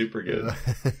 that'd be super good.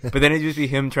 But then it'd just be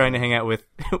him trying to hang out with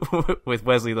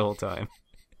Wesley the whole time.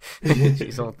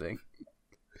 His whole thing.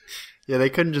 Yeah,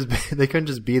 they couldn't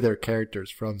just be their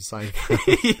characters from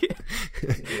Seinfeld.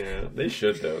 Yeah, they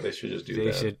should though. They should just do They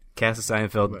that. should cast a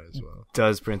Seinfeld Might as well.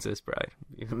 does Princess Bride.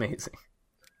 Amazing.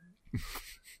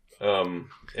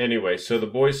 Anyway, so the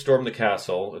boys storm the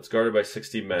castle. It's guarded by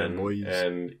 60 men, The boys.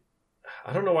 and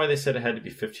I don't know why they said it had to be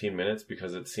 15 minutes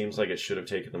because it seems like it should have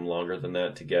taken them longer than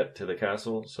that to get to the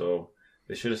castle. So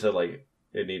they should have said like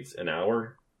it needs an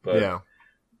hour. But Yeah.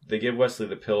 they give Wesley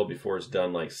the pill before it's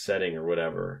done like setting or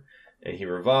whatever, and he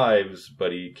revives,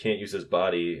 but he can't use his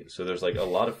body. So there's like a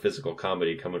lot of physical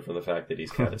comedy coming from the fact that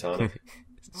he's catatonic.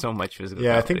 So much physical.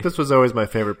 Yeah, I comedy. think this was always my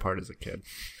favorite part as a kid.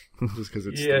 Just because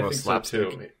it's Yeah, the I most think so slapstick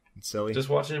too. and silly. Just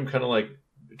watching him kind of like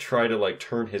try to like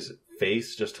turn his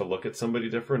face just to look at somebody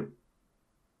different.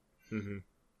 hmm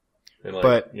And like,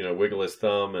 But- wiggle his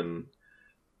thumb and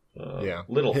Yeah.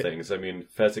 little things. I mean,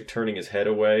 Fezzik turning his head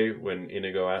away when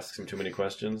Inigo asks him too many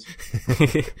questions.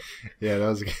 Yeah, that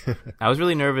was good. I was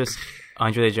really nervous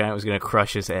Andre the Giant was going to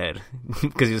crush his head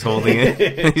because he was holding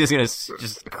it. He was going to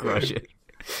just crush it.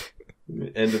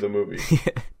 End of the movie.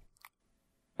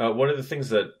 One of the things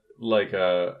that, like,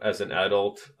 as an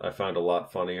adult, I found a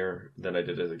lot funnier than I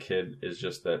did as a kid is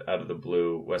just that out of the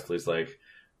blue, Wesley's like,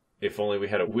 if only we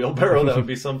had a wheelbarrow, that would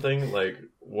be something. Like,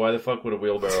 why the fuck would a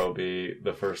wheelbarrow be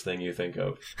the first thing you think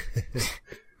of?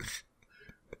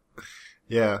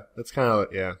 Yeah, it's kind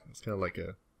of like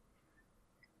a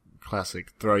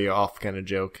classic throw you off kind of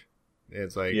joke.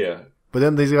 It's like, Yeah. but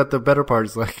then he's got the better part.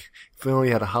 It's like, if we only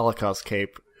had a Holocaust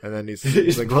cape, and then he's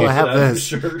He's like, well, I have this.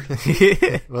 Shirt.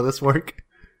 Will this work?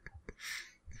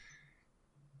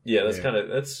 Yeah, that's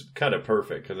Yeah. kind of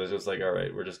perfect because it's just like, all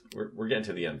right, we're getting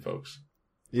to the end, folks.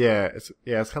 Yeah, it's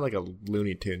kind of like a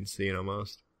Looney Tunes scene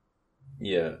almost.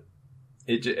 Yeah,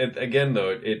 again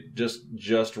though, it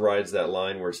just rides that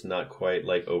line where it's not quite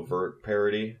like overt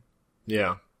parody.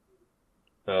 Yeah,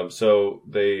 So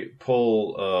they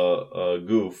pull a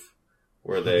goof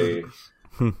where they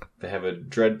have a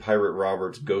Dread Pirate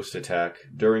Roberts ghost attack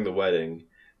during the wedding.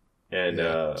 And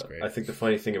that's great. I think the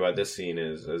funny thing about this scene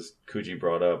is, as Kuji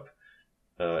brought up,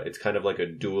 it's kind of like a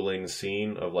dueling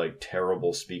scene of like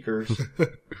terrible speakers.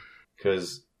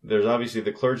 Because there's obviously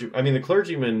the the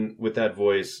clergyman with that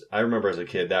voice, I remember as a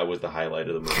kid, that was the highlight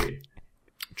of the movie.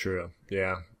 True.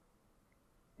 Yeah.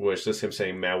 Was just him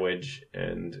saying "mawage,"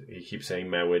 and he keeps saying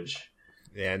 "mawage."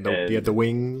 Yeah, and you have the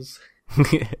wings.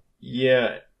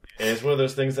 Yeah, and it's one of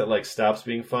those things that like stops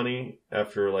being funny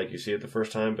after like you see it the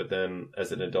first time, but then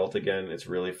as an adult again, it's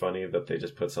really funny that they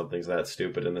just put something that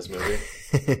stupid in this movie.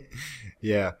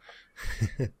 Yeah.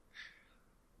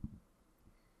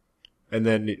 And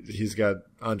then he's got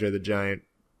Andre the Giant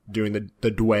doing the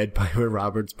Dwed Pirate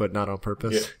Roberts, but not on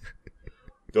purpose. Yeah.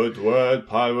 The Dread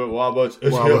Pirate Roberts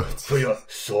is here for your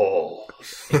souls.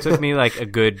 It took me like a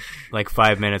good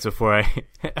 5 minutes before I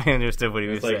understood what he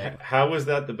was saying. Like, how was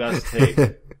that the best take?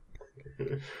 I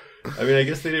mean, I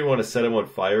guess they didn't want to set him on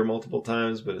fire multiple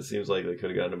times, but it seems like they could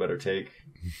have gotten a better take.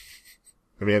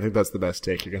 I mean, I think that's the best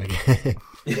take you're gonna get.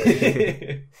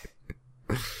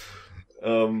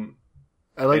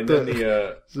 I like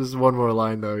this is one more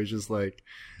line though. He's just like,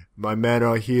 "My men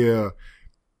are here.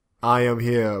 I am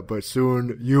here, but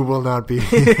soon you will not be." What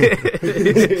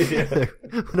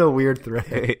a weird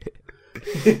threat.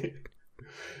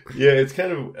 Yeah, it's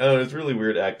kind of it's really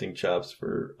weird acting chops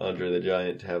for Andre the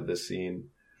Giant to have this scene.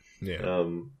 Yeah.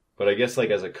 But I guess like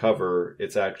as a cover,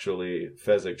 it's actually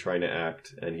Fezzik trying to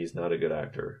act, and he's not a good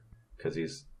actor because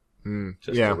he's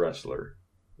just a wrestler,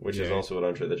 which is also what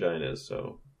Andre the Giant is.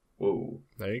 So, whoa.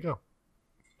 There you go.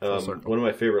 One of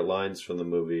my favorite lines from the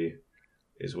movie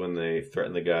is when they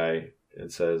threaten the guy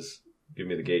and says, "Give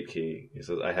me the gate key." He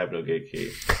says, "I have no gate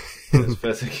key." And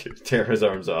Fezzik tear his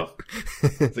arms off.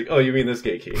 It's like, "Oh, you mean this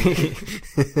gate key?"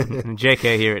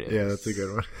 JK, here it is. Yeah, that's a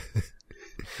good one.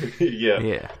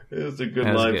 Yeah. It was a good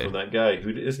line from that guy who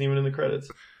isn't even in the credits.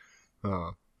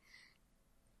 Oh.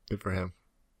 Good for him.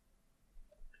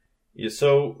 Yeah,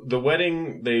 so the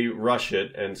wedding, they rush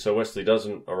it, and so Wesley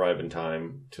doesn't arrive in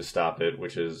time to stop it,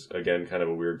 which is, again, kind of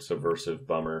a weird subversive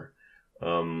bummer.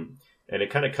 And it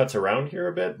kind of cuts around here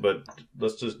a bit, but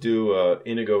let's just do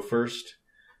Inigo first.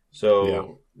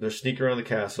 So they're sneaking around the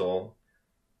castle.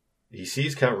 He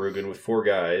sees Count Rugen with 4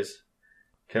 guys.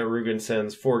 Count Rugen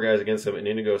sends 4 guys against him, and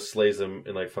Inigo slays them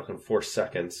in like fucking 4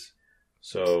 seconds.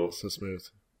 So smooth.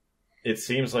 It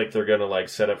seems like they're gonna like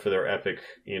set up for their epic,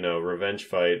 revenge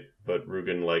fight, but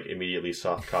Rugen like immediately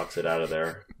soft cocks it out of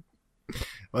there.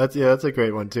 Well, that's a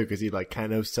great one too, because he like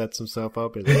kind of sets himself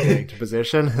up and getting into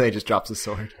position. And he just drops his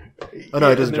sword. Oh no,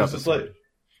 he doesn't drop his sword.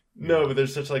 No, but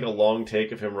there's such like a long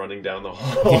take of him running down the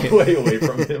hallway away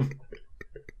from him.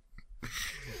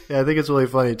 Yeah, I think it's really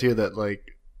funny too that like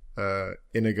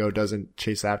Inigo doesn't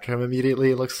chase after him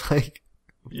immediately. It looks like.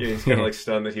 Yeah, he's kind of like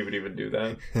stunned that he would even do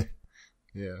that.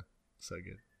 Yeah, so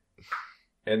good.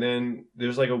 And then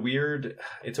there's like a weird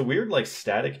like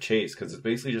static chase because it's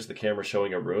basically just the camera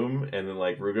showing a room and then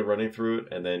like Rugen running through it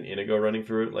and then Inigo running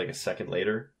through it like a second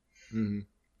later. Mm-hmm.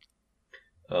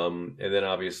 And then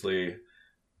obviously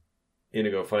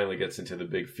Inigo finally gets into the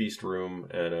big feast room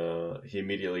and he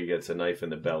immediately gets a knife in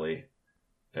the belly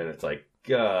and it's like,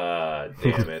 God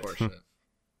damn it.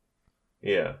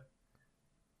 Yeah.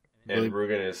 And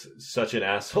Rugen is such an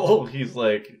asshole. He's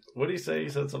like, what did he say? He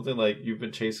said something like, "You've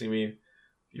been chasing me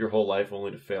your whole life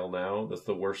only to fail now. That's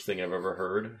the worst thing I've ever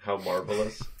heard. How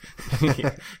marvelous."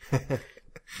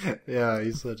 Yeah,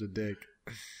 he's such a dick.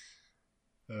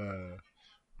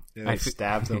 He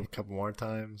stabs him a couple more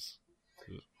times.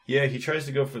 Yeah, he tries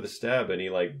to go for the stab and he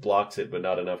like blocks it, but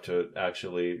not enough to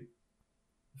actually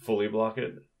fully block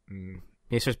it.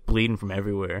 He starts bleeding from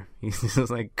everywhere. He's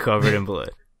just like covered in blood.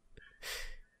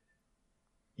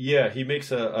 Yeah, he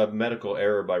makes a medical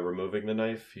error by removing the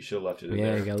knife. He should have left it in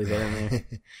there. Yeah, you gotta leave that in there.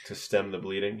 To stem the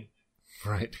bleeding.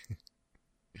 Right.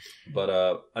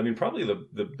 But, I mean, probably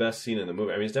the best scene in the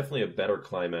movie. I mean, it's definitely a better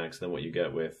climax than what you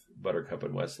get with Buttercup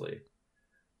and Wesley.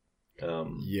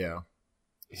 Yeah.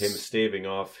 Him staving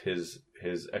off his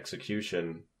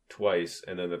execution twice,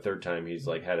 and then the third time he's,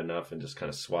 like, had enough and just kind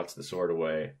of swats the sword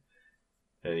away.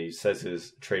 And he says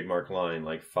his trademark line,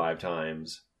 like, 5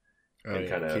 times. And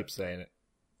keeps saying it.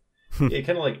 It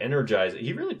kind of like energizes.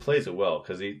 He really plays it well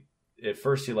because at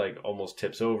first he like almost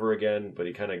tips over again, but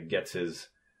he kind of gets his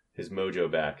mojo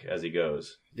back as he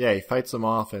goes. Yeah, he fights him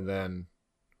off, and then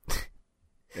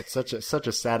it's such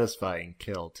a satisfying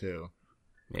kill too.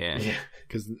 Yeah,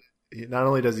 because not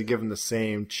only does he give him the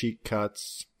same cheek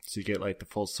cuts, so you get like the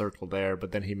full circle there,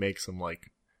 but then he makes him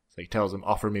like tells him,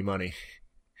 "Offer me money."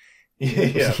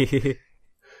 yeah,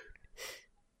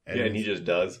 And and he just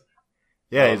does.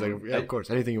 yeah, he's like, yeah, I- of course,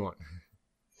 anything you want.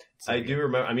 So I good. do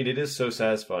remember. I mean, it is so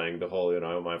satisfying. The whole,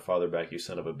 my father back, you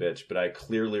son of a bitch. But I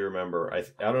clearly remember. I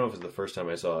don't know if it was the first time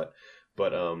I saw it,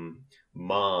 but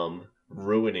mom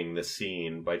ruining the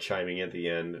scene by chiming in at the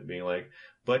end, being like,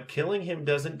 "But killing him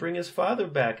doesn't bring his father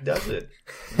back, does it?"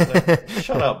 I was like,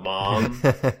 shut up, mom.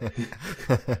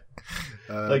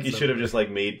 Like he should have just like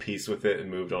made peace with it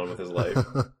and moved on with his life.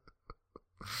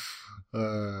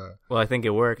 Uh, Well, I think it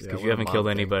works Yeah, because what you a haven't mom killed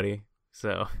thing. anybody.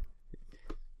 So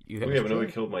you We haven't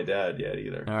nobody killed my dad yet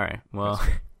either. All right. Well,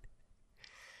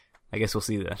 I guess we'll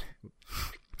see that.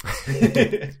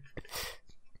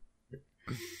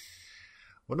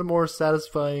 one of the more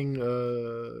satisfying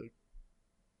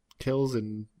kills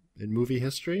in movie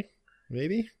history,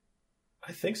 maybe.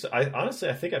 I think so. I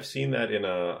think I've seen that in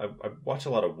I watch a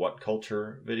lot of What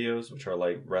Culture videos, which are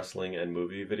like wrestling and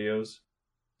movie videos,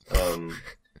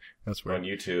 That's on right.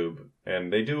 YouTube,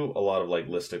 and they do a lot of like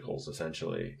listicles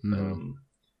essentially. Mhm.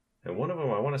 And one of them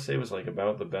I want to say was like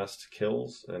about the best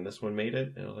kills, and this one made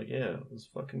it, and I was like, yeah, this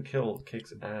fucking kill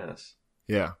kicks ass.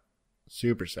 Yeah,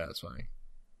 super satisfying.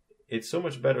 It's so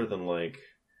much better than like,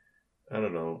 I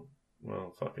don't know.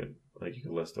 Well, fuck it. Like you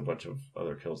could list a bunch of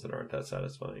other kills that aren't that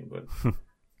satisfying, but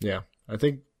Yeah, I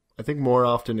think more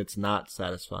often it's not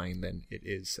satisfying than it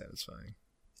is satisfying.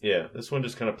 yeah, this one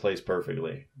just kind of plays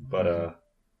perfectly. But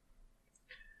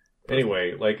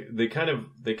anyway, like they kind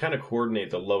of coordinate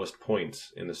the lowest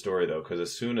points in the story though, because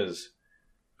as soon as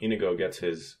Inigo gets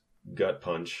his gut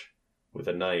punch with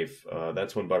a knife,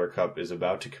 that's when Buttercup is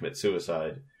about to commit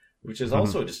suicide, which is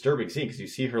also a disturbing scene because you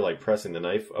see her like pressing the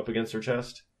knife up against her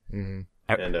chest, Mm-hmm.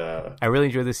 and I really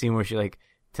enjoyed the scene where she like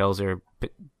tells her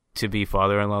to be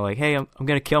father-in-law, like, "Hey, I'm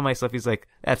gonna kill myself." He's like,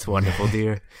 "That's wonderful,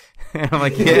 dear." And I'm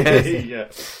like,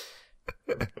 "Yes."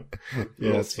 yeah,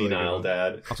 little it's really senile good.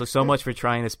 dad. Also, so much for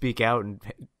trying to speak out and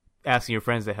asking your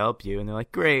friends to help you, and they're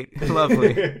like, "Great,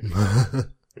 lovely."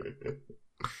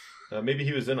 Maybe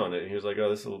he was in on it. He was like, "Oh,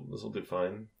 this will do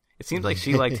fine." It seems like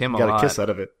she liked him a Got lot. a kiss out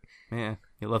of it. Yeah,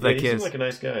 you love Yeah, that he kiss. seemed like a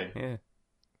nice guy. Yeah.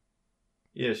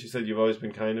 Yeah, she said, "You've always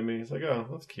been kind to me." He's like, "Oh,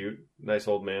 that's cute. Nice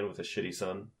old man with a shitty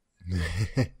son."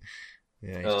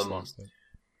 Yeah, he just Um, lost it.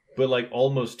 But like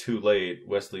almost too late,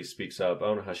 Wesley speaks up. I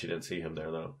don't know how she didn't see him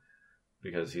there though,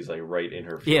 because he's like right in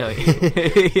her Yeah.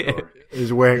 face. Yeah.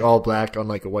 He's wearing all black on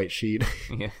like a white sheet.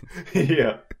 Yeah.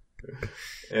 Yeah.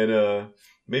 And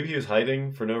maybe he was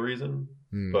hiding for no reason,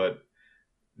 Hmm. but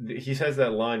he has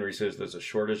that line where he says, "There's a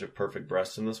shortage of perfect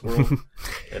breasts in this world,"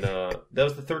 and that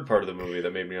was the third part of the movie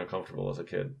that made me uncomfortable as a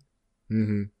kid.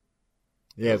 Mm-hmm.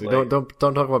 Yeah, Like- don't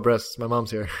talk about breasts. My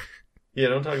mom's here. Yeah,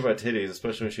 don't talk about titties,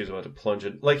 especially when she's about to plunge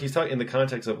it. Like he's talking in the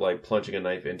context of like plunging a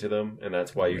knife into them, and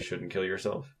that's why you shouldn't kill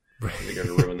yourself. You're going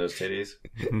to ruin those titties.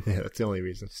 Yeah, that's the only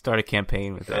reason. Start a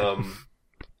campaign with that.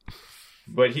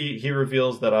 But he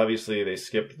reveals that obviously they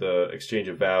skipped the exchange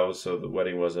of vows, so the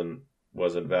wedding wasn't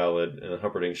valid. And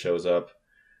Humperdinck shows up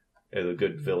as a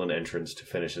good villain entrance to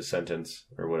finish his sentence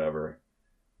or whatever,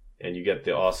 and you get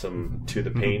the awesome "to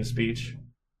the pain" speech.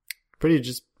 Pretty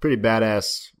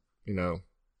badass,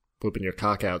 whipping your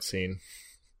cock out scene.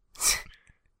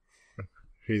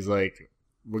 He's like,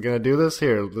 "We're gonna do this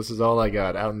here. This is all I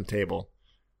got out on the table."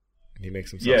 And he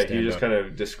makes himself Yeah, stand he just up. kind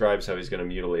of describes how he's going to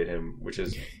mutilate him, which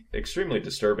is extremely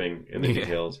disturbing in the Yeah.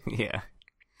 details. Yeah.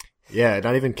 Yeah,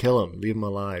 not even kill him. Leave him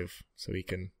alive so he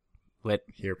can Let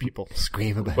hear people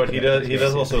scream about But it. he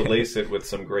does also lace it with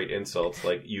some great insults,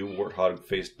 like "you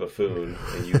warthog-faced buffoon"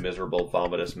 and "you miserable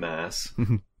vomitous mass."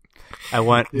 I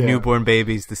want Yeah. newborn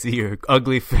babies to see your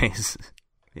ugly face.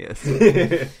 Yes.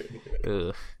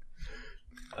 Ugh.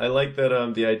 I like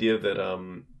that the idea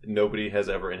that nobody has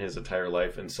ever in his entire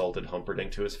life insulted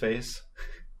Humperdinck to his face.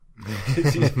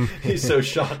 he's so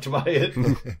shocked by it.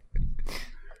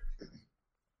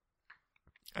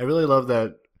 I really love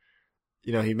that,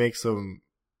 he makes him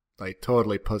like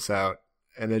totally puss out,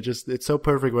 and it's so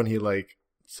perfect when he like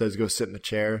says go sit in the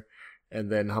chair,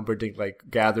 and then Humperdinck like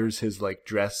gathers his like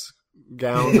dress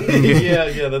gown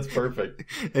yeah, that's perfect.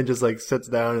 and just like sits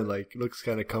down and like looks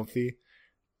kind of comfy.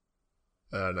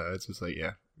 I don't know, it's just like,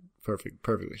 yeah,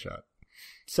 perfectly shot.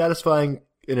 Satisfying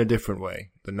in a different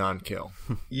way, the non-kill.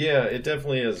 Yeah, it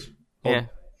definitely is. Yeah.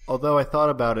 Although I thought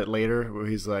about it later, where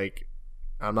he's like,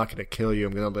 "I'm not going to kill you.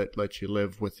 I'm going to let you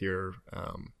live with your,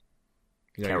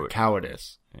 your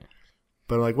cowardice." Yeah.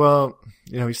 But I'm like, well,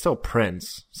 he's still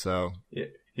Prince, so Yeah,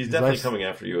 he's His definitely life's- coming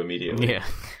after you immediately. Yeah.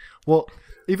 well,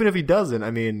 even if he doesn't,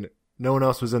 I mean, no one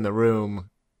else was in the room.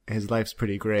 His life's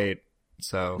pretty great,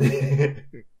 so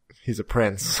he's a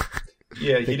prince.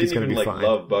 Yeah, he think he's didn't gonna even be like fine.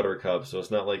 love Buttercup, so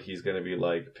it's not like he's gonna be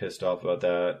like pissed off about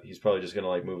that. He's probably just gonna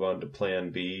like move on to Plan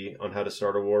B on how to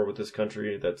start a war with this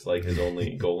country. That's like his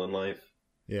only goal in life.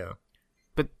 Yeah.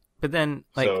 But then,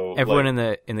 like, So, everyone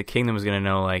like- in the kingdom is gonna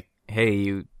know, like,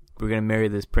 hey, we're gonna marry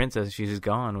this princess. She's just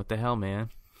gone. What the hell, man?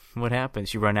 What happened?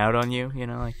 She run out on you? You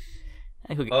know, like.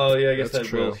 Oh yeah, I guess That's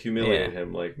that will true. humiliate Yeah.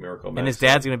 him like Miracle And Max. his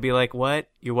dad's gonna be like, "What?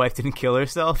 Your wife didn't kill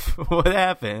herself? What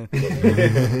happened?"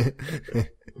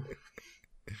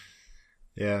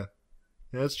 Yeah.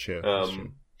 That's true. That's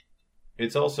true.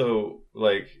 It's also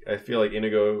like I feel like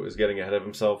Inigo is getting ahead of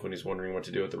himself when he's wondering what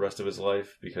to do with the rest of his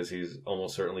life because he's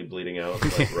almost certainly bleeding out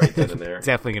like right then and there.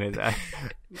 Definitely gonna die.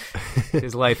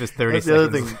 His life is 30 That's the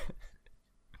other seconds. thing.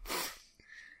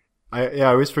 I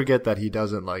always forget that he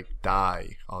doesn't like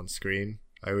die on screen.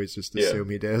 I always just Yeah. assume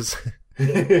he does.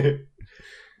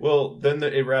 Well, then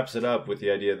it wraps it up with the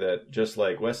idea that just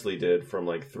like Wesley did from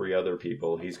like 3 other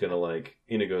people, he's gonna like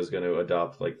Inigo's gonna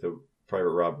adopt like the Private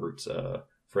Roberts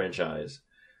franchise,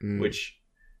 which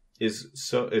is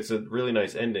so it's a really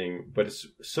nice ending, but it's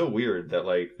so weird that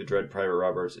like the Dread Private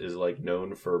Roberts is like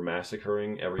known for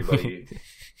massacring everybody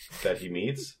that he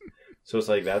meets. So it's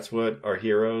like that's what our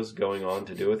hero's going on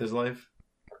to do with his life.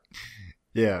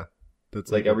 Yeah.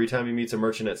 That's Like every time he meets a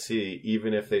merchant at sea,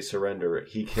 even if they surrender,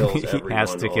 he kills He everyone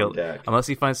has to on kill, deck. unless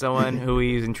he finds someone who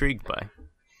he's intrigued by.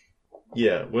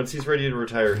 Yeah, once he's ready to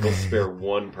retire, he'll spare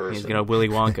one person. He's gonna Willy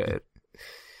Wonka it.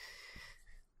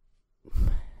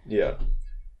 Yeah.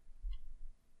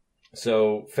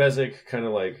 So Fezzik kind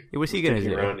of like What's he was gonna dicking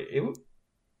do? around.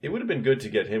 It would have been good to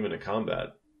get him in a combat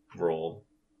role.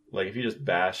 Like if he just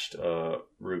bashed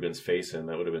Ruben's face in,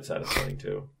 that would have been satisfying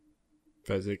too.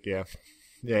 Fezzik, yeah.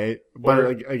 Yeah, but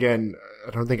Or- like, again,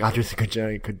 I don't think Andre the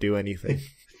Giant could do anything.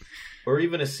 Or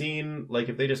even a scene like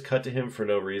if they just cut to him for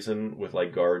no reason with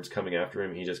like guards coming after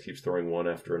him, he just keeps throwing one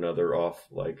after another off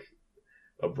like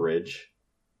a bridge.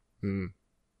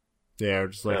 Yeah, or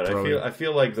just like And throwing. I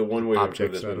feel like the one way to improve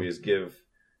objects this at movie him. is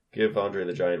give Andre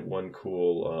the Giant one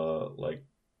cool like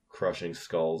crushing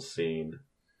skulls scene.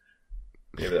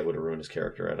 Maybe that would have ruined his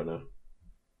character. I don't know.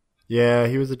 Yeah,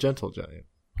 he was a gentle giant,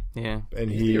 Yeah. and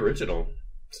He's he the original,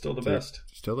 still the best.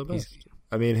 still the best.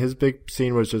 I mean, his big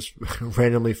scene was just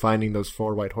randomly finding those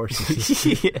 4 white horses.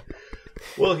 Yeah.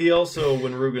 Well, he also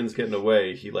when Rugen's getting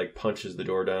away, he like punches the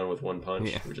door down with one punch,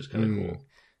 Yeah. which is kind of cool.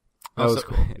 That was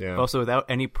cool. Yeah. Also, without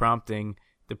any prompting,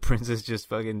 the princess just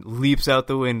fucking leaps out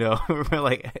the window.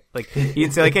 like he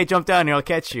didn't say like, "Hey, jump down here, I'll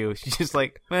catch you." She's just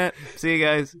like, "See you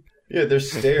guys." Yeah, there's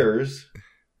stairs.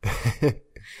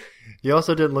 He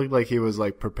also didn't look like he was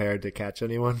like prepared to catch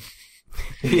anyone.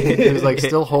 He was like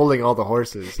still holding all the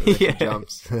horses. And then Yeah. he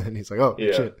jumps, and he's like, "Oh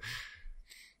Yeah. shit!"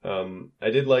 I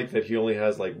did like that he only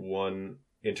has like one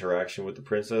interaction with the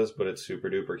princess, but it's super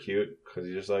duper cute because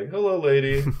he's just like, "Hello,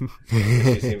 lady."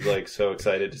 She seems like so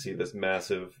excited to see this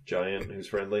massive giant who's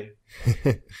friendly.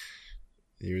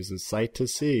 He was a sight to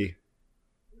see.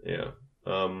 Yeah.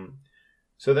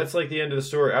 So that's like the end of the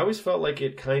story. I always felt like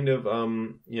it kind of,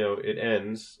 it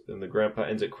ends and the grandpa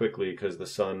ends it quickly because the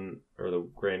son or the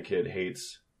grandkid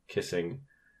hates kissing,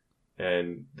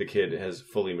 and the kid has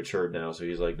fully matured now. So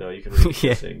he's like, "No, you can read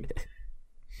Yeah. kissing."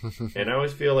 And I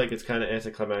always feel like it's kind of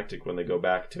anticlimactic when they go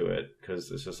back to it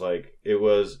because it's just like it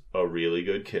was a really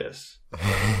good kiss.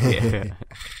 Yeah.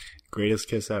 Greatest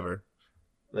kiss ever.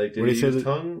 Like, did What do he you say use that-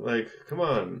 tongue? Like, come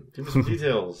on, give me some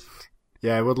details.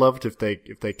 Yeah, I would love it if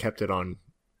they kept it on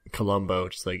Columbo,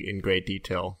 just like in great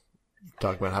detail,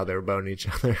 talk about how they were boning each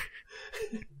other.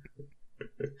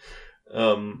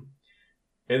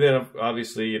 And then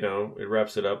obviously, it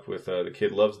wraps it up with the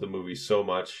kid loves the movie so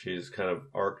much he's kind of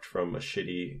arced from a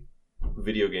shitty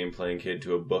video game playing kid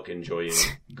to a book enjoying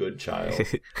good child.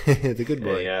 The good And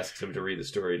boy. he asks him to read the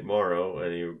story tomorrow,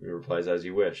 and he replies, "As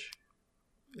you wish."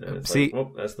 And it's See- like,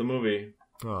 well, that's the movie.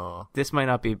 Aw. This might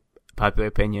not be popular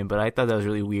opinion, but I thought that was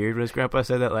really weird when his grandpa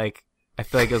said that. Like, I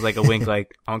feel like it was like a wink,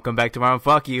 like, "I'll come back tomorrow and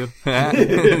fuck you."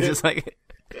 It's just like,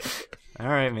 all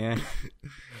right, man.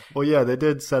 Well, yeah, they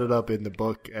did set it up in the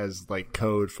book as like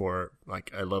code for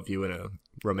like "I love you" in a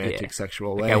romantic, Yeah.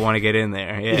 sexual Like, way. I want to get in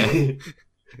there. Yeah.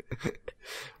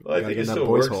 Well, I Gotta think get it in that still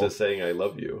boy's works hole. as saying "I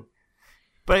love you."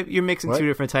 But you're mixing What? two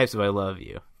different types of "I love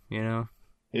you." You know.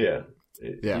 Yeah.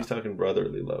 Yeah. He's talking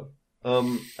brotherly love.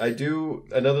 I do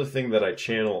another thing that I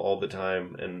channel all the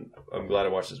time, and I'm glad I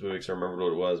watched this movie because I remembered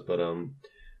what it was. But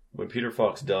when Peter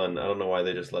Falk's done, I don't know why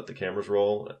they just let the cameras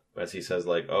roll as he says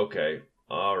like, "Okay,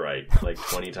 all right," like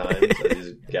 20 times as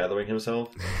he's gathering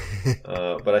himself.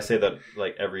 But I say that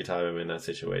like every time I'm in that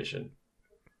situation.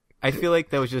 I feel like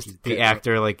that was just the Yeah.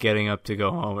 actor like getting up to go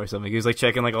home or something. He was like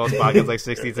checking like all his pockets like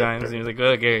 60 times, and he was like,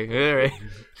 "Okay, all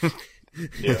right."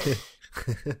 Yeah.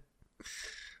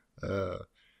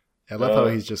 I love how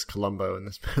he's just Columbo in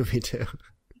this movie too.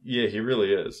 Yeah, he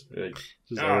really is. Like,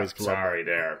 Just always Columbo. sorry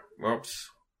there. Oops.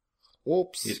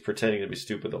 Oops. He's pretending to be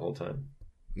stupid the whole time.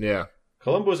 Yeah.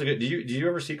 Columbo's a good. Did you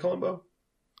ever see Columbo?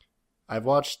 I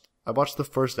watched the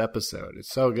first episode.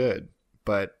 It's so good,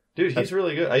 but Dude, he's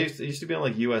really good. I used to be on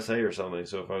like USA or something.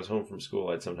 So if I was home from school,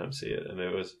 I'd sometimes see it, and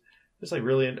it was just like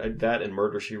really that and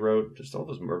Murder She Wrote, just all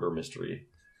those murder mystery.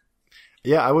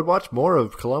 yeah, I would watch more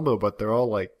of Columbo, but they're all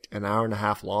like an hour and a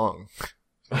half long.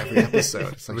 Every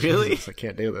episode. It's like, Really? Jesus, I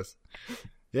can't do this.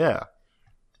 Yeah,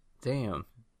 Damn.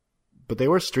 but they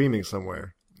were streaming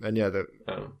somewhere, and yeah, the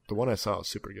Oh, one I saw was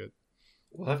super good.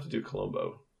 we'll have to do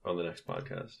Columbo on the next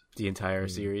podcast. The entire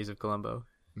series of Columbo.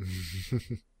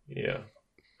 Yeah.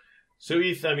 So,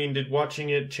 Eth, I mean, did watching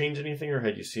it change anything, or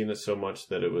had you seen it so much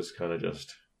that it was kind of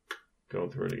just going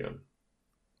through it again?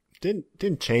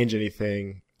 Didn't change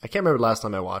anything. I can't remember the last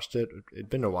time I watched it. It'd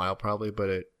been a while probably,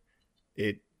 but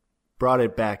it brought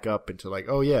it back up into like,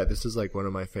 oh yeah, this is like one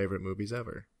of my favorite movies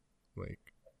ever.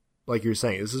 Like you were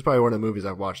saying, this is probably one of the movies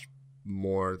I've watched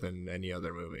more than any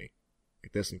other movie.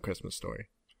 Like this and Christmas Story.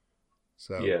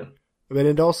 So Yeah. I mean,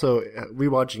 and also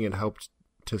rewatching it helped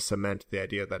to cement the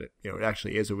idea that it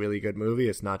actually is a really good movie.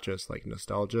 It's not just like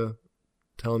nostalgia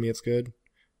telling me it's good.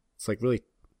 It's like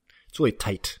it's really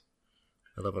tight.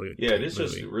 I love it. Yeah, it is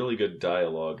just really good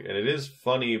dialogue, and it is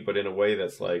funny, but in a way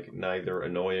that's like neither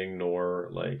annoying nor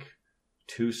like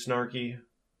too snarky.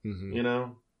 Mm-hmm. You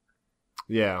know?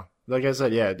 Yeah, like I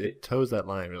said, yeah, it toes that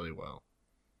line really well.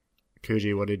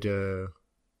 Kuji, what did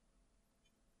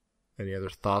any other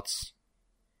thoughts?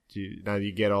 Now that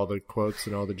you get all the quotes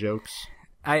and all the jokes,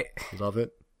 I love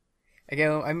it.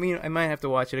 again, I mean, I might have to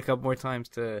watch it a couple more times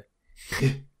to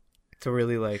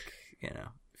really like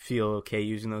feel okay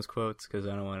using those quotes, because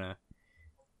I don't want to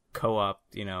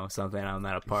co-opt something I'm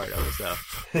not a part of. So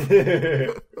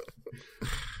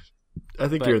I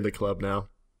think you're in the club now.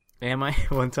 am I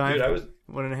one time? Dude, I was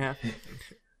 1.5.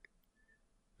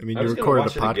 I mean, I you was going to recorded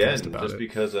watch a it podcast again about just it.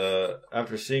 because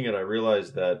after seeing it, I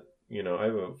realized that, I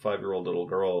have a 5-year-old little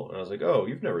girl, and I was like, oh,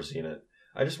 you've never seen it.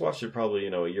 I just watched it probably,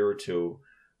 a year or two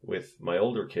with my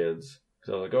older kids,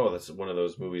 because I was like, oh, that's one of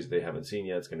those movies they haven't seen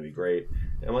yet. It's going to be great.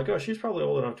 And I'm like, oh, she's probably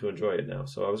old enough to enjoy it now.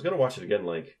 So I was going to watch it again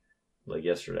like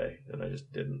yesterday, and I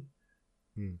just didn't.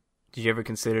 Did you ever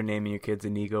consider naming your kids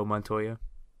Inigo Montoya?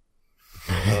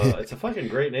 It's a fucking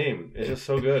great name. It's just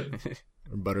so good.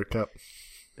 Buttercup.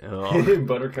 Oh.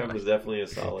 Buttercup is definitely a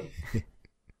solid.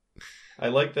 I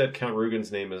like that Count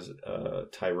Rugen's name is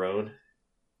Tyrone.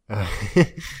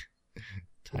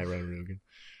 Tyrone Rugen.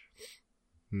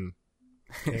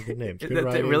 Yeah, good name. Is Good that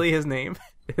writing. really his name?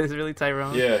 Is it really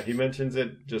Tyrone? Yeah, he mentions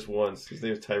it just once. His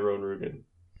name is Tyrone Rugen.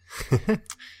 The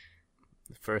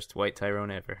first white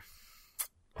Tyrone ever.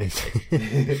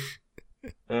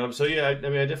 So yeah, I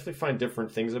mean, I definitely find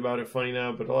different things about it funny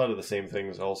now, but a lot of the same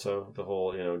things also. The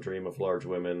whole, dream of large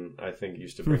women, I think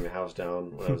used to bring the house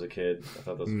down when I was a kid. I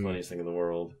thought that was the funniest thing in the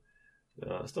world.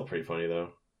 Still pretty funny though.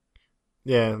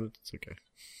 Yeah, it's okay.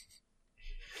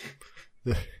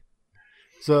 When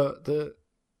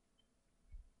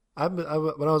I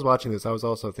was watching this, I was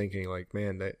also thinking, like,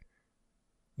 man, that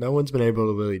no one's been able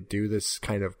to really do this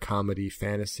kind of comedy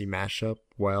fantasy mashup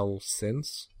well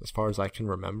since, as far as I can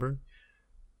remember.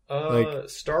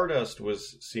 Stardust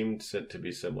seemed to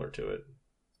be similar to it.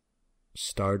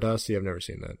 Stardust? Yeah, I've never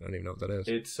seen that. I don't even know what that is.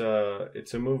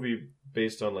 It's a movie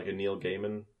based on like a Neil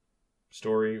Gaiman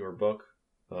story or book.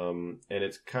 And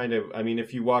it's kind of, I mean,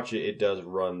 if you watch it, it does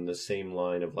run the same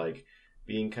line of like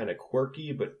being kind of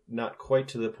quirky, but not quite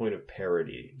to the point of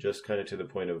parody, just kind of to the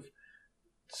point of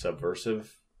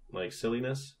subversive, like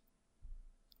silliness.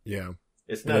 Yeah.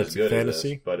 It's not as good as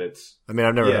this, but it's. I mean,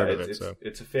 I've never heard of it. So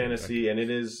it's a fantasy, and it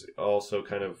is also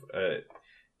kind of.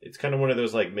 It's kind of one of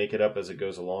those like make it up as it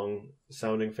goes along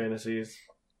sounding fantasies.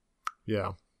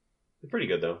 Yeah. They're pretty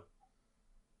good though.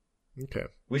 Okay.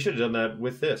 We should have done that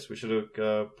with this. We should have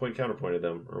counterpointed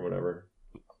them or whatever.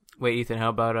 Wait, Ethan, how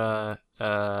about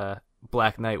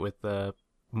Black Knight with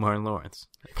Martin Lawrence?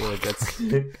 I feel like that's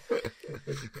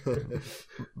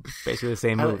basically the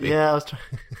same movie. I was trying.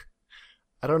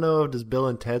 I don't know. Does Bill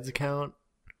and Ted's count?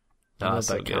 I don't know if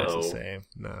So that counts good. the same.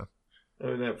 No. I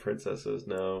mean, that princesses,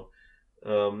 no.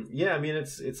 Yeah, I mean,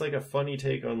 it's like a funny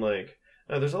take on like.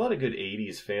 There's a lot of good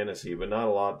 80s fantasy, but not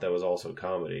a lot that was also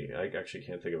comedy. I actually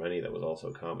can't think of any that was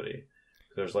also comedy.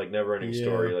 There's like Neverending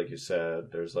Story, like you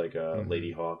said. There's like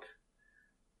Lady Hawk.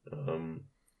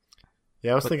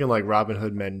 Yeah, I was thinking like Robin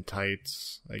Hood Men in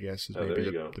Tights, I guess, is maybe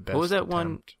the best. What was that one?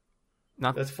 attempt.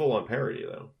 Not That's full on parody,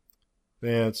 though.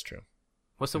 Yeah, that's true.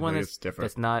 What's the I one think it's different.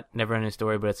 that's not Neverending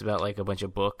Story, but it's about like a bunch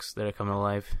of books that are coming to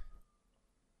life?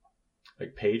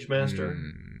 Like Page Master.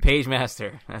 Page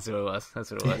Master. That's what it was. That's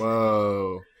what it was.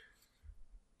 Whoa.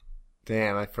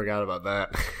 Damn, I forgot about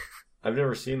that. I've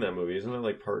never seen that movie. Isn't it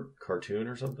like part cartoon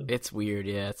or something? It's weird,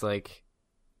 yeah. It's like,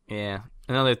 yeah,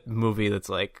 another movie that's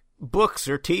like books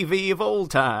or TV of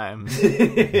old times.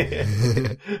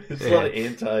 It's a lot of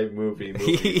anti-movie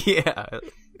movies. Yeah.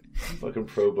 Fucking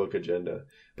pro-book agenda.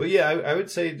 But yeah, I would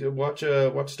say to watch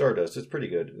Stardust. It's pretty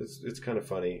good. It's kind of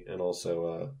funny and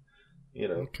also,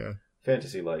 Okay.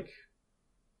 fantasy-like. And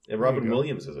There you Robin go.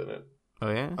 Williams is in it.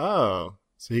 Oh yeah. Oh,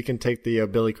 so he can take the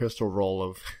Billy Crystal role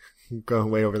of going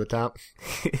way over the top,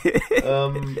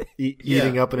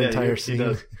 eating up an entire he scene.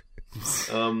 does.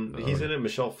 He's in it.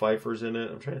 Michelle Pfeiffer's in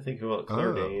it. I'm trying to think who else. Claire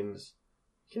Oh. Danes.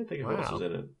 Can't think of who else Wow. is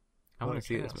in it. I want What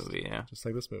to a see this cast. movie. Yeah. Just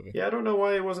like this movie. Yeah, I don't know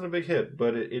why it wasn't a big hit,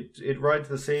 but it rides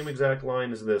the same exact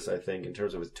line as this, I think, in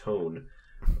terms of its tone.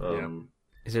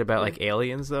 Is it about like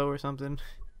aliens though, or something?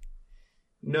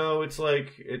 No, it's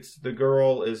the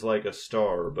girl is like a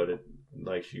star, but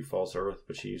she falls to Earth,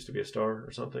 but she used to be a star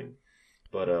or something.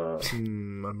 But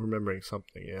I'm remembering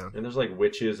something. Yeah. and there's like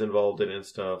witches involved in it and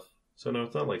stuff. So no,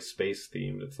 it's not like space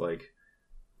themed. It's like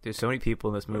There's so many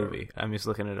people in this movie. I'm just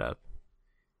looking it up.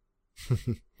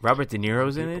 Robert De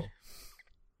Niro's in it.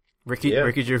 Yeah.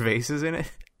 Ricky Gervais is in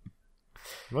it.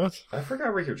 What? I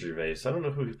forgot Ricky Gervais. I don't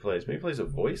know who he plays. Maybe he plays a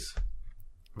voice.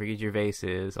 Ricky Gervais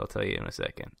is. I'll tell you in a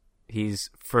second. He's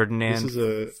Ferdinand This is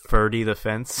a. Ferdy the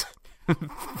Fence.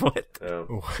 What?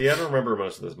 See, I don't remember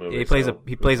most of this movie. He plays so a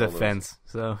who knows? fence.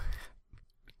 So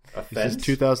A This fence. is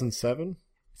 2007. it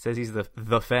says he's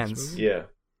the fence. Yeah.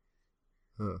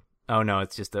 Huh. Oh no,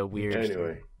 it's just a weird.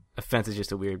 Anyway, A fence is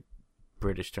just a weird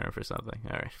British term for something.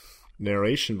 All right.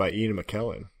 Narration by Ian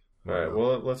McKellen. all right.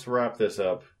 Well, let's wrap this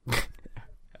up.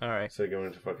 All right. Instead of going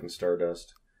into fucking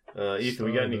Stardust. Ethan,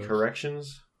 we got any Stardust.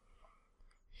 corrections?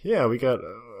 Yeah, we got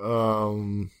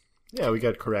we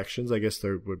got corrections. I guess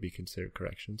there would be considered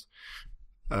corrections.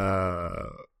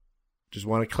 Just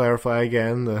want to clarify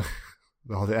again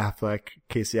all the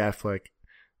Casey Affleck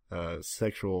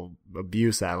sexual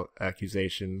abuse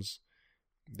accusations.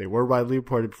 They were widely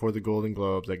reported before the Golden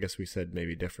Globes. I guess we said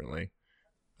maybe differently.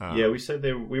 Yeah, we said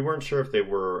we weren't sure if they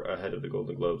were ahead of the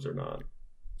Golden Globes or not.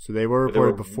 So they were But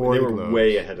reported before they the were Globes.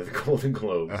 way ahead of the Golden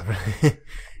Globes.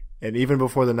 And even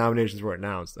before the nominations were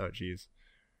announced. Oh, jeez.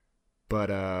 But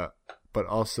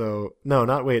also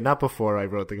not before I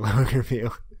wrote the Globe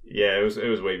review. Yeah, it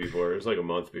was way before. It was like a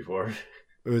month before.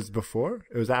 It was before.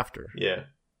 It was after. Yeah,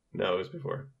 no, it was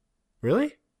before.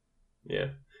 Really? Yeah,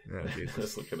 Oh, jeez.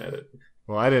 just looking at it.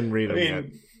 Well, I didn't read I them yet.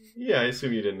 mean, yeah, I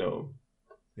assume you didn't know him.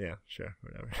 Yeah, sure,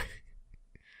 whatever.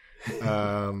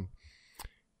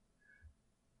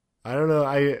 I don't know.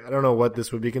 I don't know what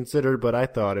this would be considered, but I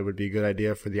thought it would be a good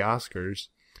idea for the Oscars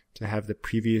to have the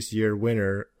previous year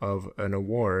winner of an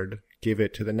award give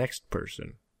it to the next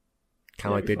person,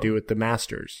 kind of like they do with the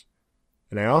Masters.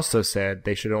 And I also said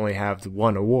they should only have the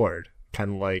one award,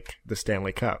 kind of like the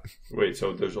Stanley Cup. Wait,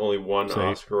 so there's only one So-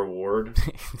 Oscar award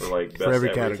for like best every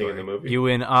everything category. in the movie? You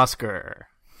win Oscar.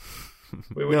 Wait,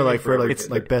 what do you No, mean like for like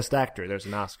everything? best actor, there's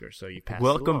an Oscar, so you pass. it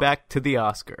Welcome along. back to the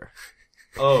Oscar.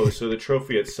 Oh, so the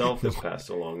trophy itself is passed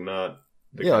along, not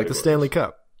the Yeah, like the categories. Stanley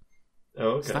Cup. Oh,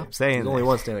 okay. Stop saying There's only that.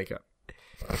 one Stanley Cup.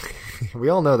 We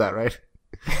all know that, right?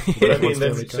 But I One mean,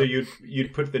 Stanley so Cup.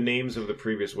 you'd put the names of the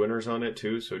previous winners on it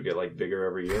too, so it'd get like bigger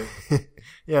every year.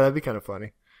 Yeah, that'd be kind of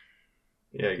funny.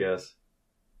 Yeah, I guess.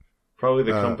 Probably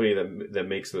the Uh, company that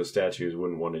makes those statues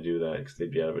wouldn't want to do that because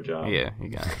they'd be out of a job. Yeah, you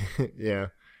got it. Yeah,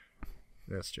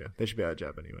 that's true. They should be out of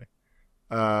job anyway.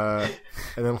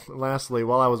 And then lastly,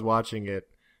 while I was watching it,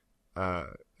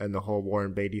 and the whole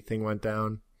Warren Beatty thing went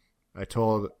down, I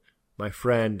told my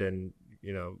friend and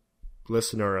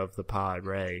listener of the pod,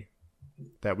 Ray,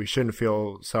 that we shouldn't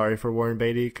feel sorry for Warren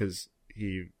Beatty because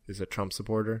he is a Trump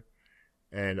supporter.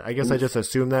 And I guess I just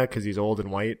assumed that because he's old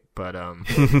and white, but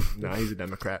no, he's a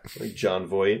Democrat. Like John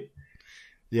Voight.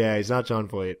 Yeah, he's not John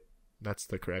Voight. That's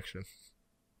the correction.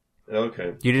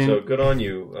 Okay. You didn't- So good on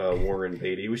you, Warren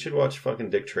Beatty. We should watch fucking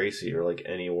Dick Tracy or like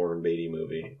any Warren Beatty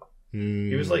movie.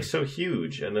 He was like so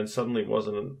huge and then suddenly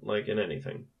wasn't like in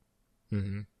anything.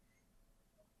 Mm-hmm.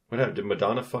 What happened? Did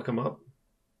Madonna fuck him up?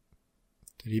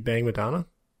 Did he bang Madonna?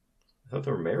 I thought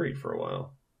they were married for a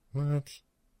while What?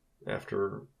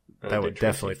 after. That would Dick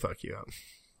Tracy. definitely fuck you up.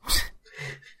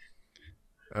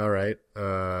 All right.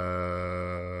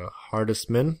 Hardest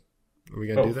Man. Are we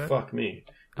gonna Oh do that? fuck me!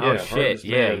 Oh Yeah, shit! Hardest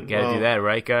Yeah, Man. you gotta Well, do that,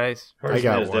 right, guys? Hardest I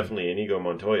got Man is one. definitely Inigo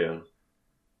Montoya.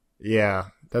 Yeah,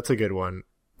 that's a good one.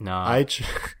 No.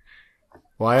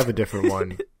 Well, I have a different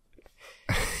one.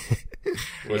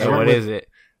 was Yeah, it? what is it?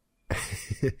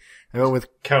 I went with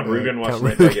Count Rugen watching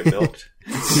Count that guy get milked.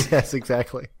 Yes,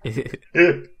 exactly. He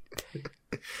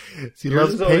Yours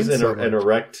loves is always pain so an much.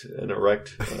 erect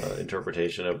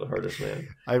interpretation of The Hardest Man.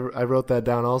 I wrote that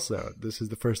down also. This is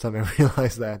the first time I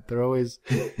realized that.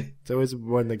 It's always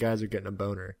when the guys are getting a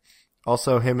boner.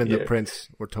 Also, him and the Yeah. Prince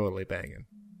were totally banging.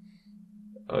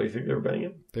 Oh, you think they were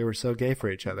banging? They were so gay for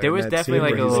each other. There was And that definitely scene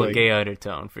like a where he's little gay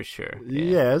undertone for sure.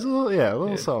 Yeah, there's a little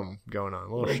Yeah. something going on. A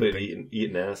A little little bit shipping.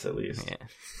 eating ass at least.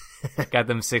 Yeah. Got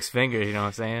them 6 fingers, you know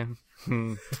what I'm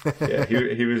saying? Yeah,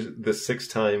 he was the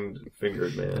 6-time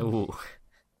fingered man. Ooh.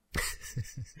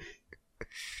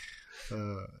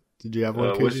 Did you have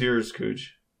one? What's Coochie? yours,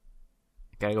 Cooch?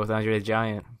 Gotta go with Andre the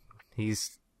Giant.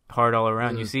 He's hard all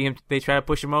around. You see him, they try to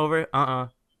push him over?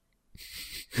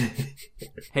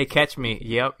 Hey, catch me.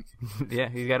 Yep. Yeah,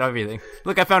 he's got everything.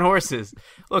 Look, I found horses.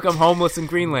 Look, I'm homeless in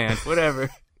Greenland. Whatever.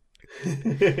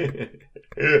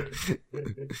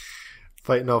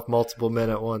 Fighting off multiple men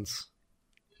at once.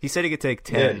 He said he could take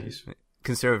Yeah, 10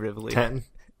 conservatively. 10?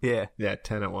 Yeah. Yeah,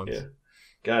 10 at once. yeah.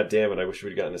 God damn it! I wish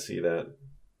we'd gotten to see that.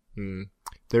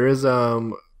 There is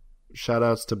shout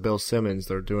outs to Bill Simmons.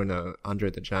 They're doing a Andre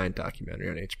the Giant documentary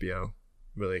on HBO.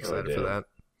 Really excited for damn. that.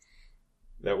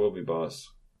 That will be boss.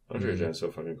 Andre the Giant's so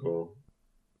fucking cool.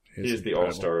 He's He is the incredible.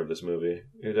 all-star of this movie.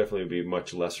 It would definitely be a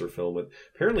much lesser film. With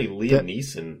apparently Liam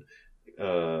Neeson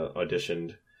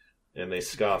auditioned, and they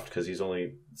scoffed because he's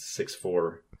only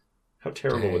 6'4". How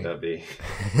terrible would that be?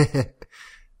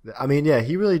 I mean, yeah,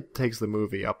 he really takes the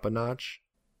movie up a notch.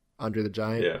 Andre the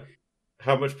Giant. Yeah.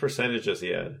 How much percentage does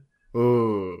he add?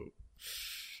 Ooh.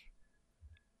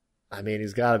 I mean,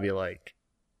 he's got to be like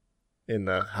in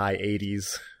the high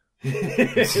 80s.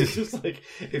 It's just like,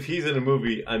 if he's in a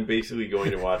movie, I'm basically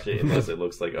going to watch it unless it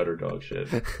looks like utter dog shit.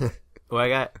 Well,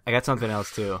 I got something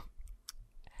else too.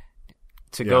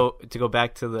 To Yeah. go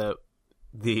back to the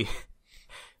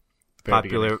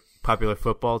Very popular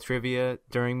football trivia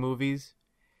during movies.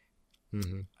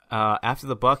 beginning. After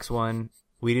the Bucks won,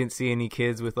 we didn't see any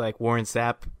kids with like Warren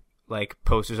Sapp like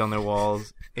posters on their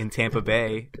walls in Tampa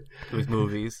Bay with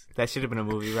movies. That should have been a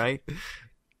movie, right?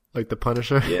 Like The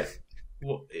Punisher. Yeah.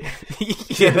 Well,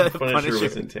 Yeah, the the Punisher was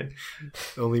Punisher. intense.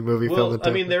 Only movie filmed Well, in I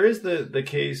Tampa. mean, there is the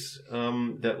case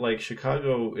that like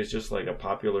Chicago is just like a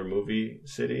popular movie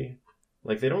city.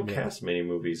 Like they don't cast many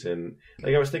movies in.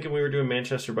 Like I was thinking we were doing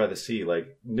Manchester by the Sea.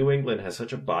 Like New England has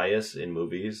such a bias in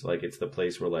movies. Like it's the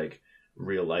place where like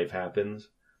real life happens.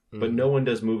 But no one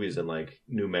does movies in like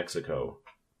New Mexico.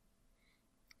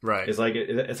 Right. It's like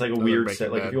a Other weird Breaking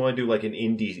set. Like Bad. if you want to do like an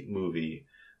indie movie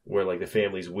where like the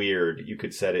family's weird, you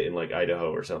could set it in like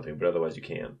Idaho or something. But otherwise, you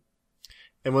can't.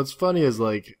 And what's funny is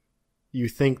like you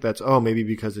think that's maybe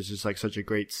because it's just like such a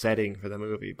great setting for the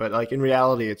movie, but like in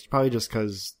reality, it's probably just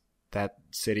because that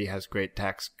city has great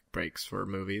tax breaks for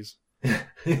movies.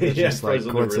 It's Yeah, just like those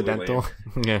are the really coincidental.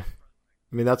 lame. Yeah.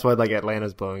 I mean, that's why like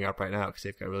Atlanta's blowing up right now because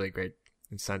they've got really great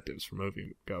incentives for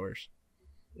movie goers.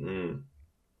 Mm.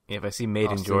 Yeah, if I see Made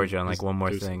in Austin Georgia on like is one more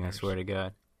Tucson thing, I years. swear to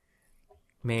God.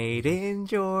 Made in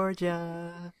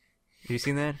Georgia. Have you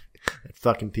seen that?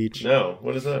 Fucking Peach. No,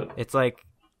 what is that? It's like,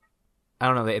 I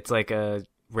don't know, it's like a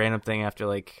random thing after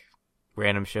like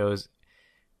random shows.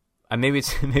 Maybe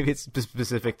it's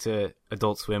specific to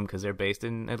Adult Swim because they're based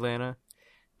in Atlanta.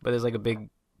 But there's like a big,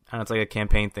 I don't know, it's like a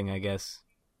campaign thing, I guess.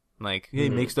 Like, hey,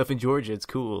 make stuff in Georgia, it's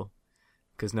cool.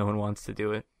 Because no one wants to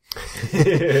do it.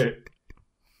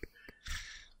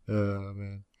 Oh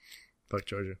man, fuck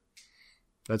Georgia.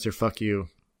 That's your fuck you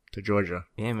to Georgia.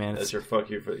 Yeah, man. That's your fuck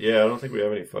you for. Yeah, I don't think we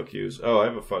have any fuck yous. Oh, I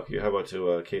have a fuck you. How about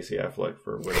to Casey Affleck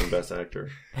for winning Best Actor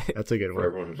That's a good for one.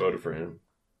 everyone who voted for him.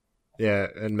 Yeah,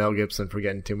 and Mel Gibson for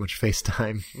getting too much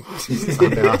FaceTime on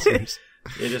the Oscars.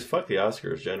 Yeah, just fuck the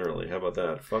Oscars generally. How about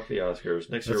that? Fuck the Oscars.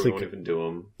 Next year That's we a won't good- even do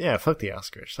them. Yeah, fuck the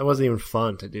Oscars. That wasn't even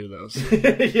fun to do those.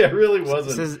 Yeah, it really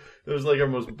wasn't. This is- It was like our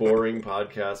most boring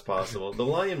podcast possible. The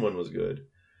Lion one was good,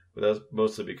 but that was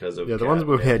mostly because of Yeah, the ones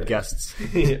where we had Cat. guests.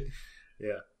 Yeah.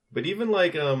 Yeah. But even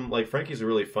like Frankie's a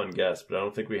really fun guest, but I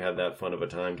don't think we had that fun of a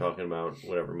time talking about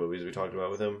whatever movies we talked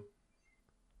about with him.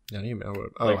 I don't even know what.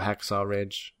 Oh, Like- Hacksaw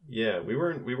Ridge. Yeah, we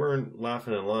weren't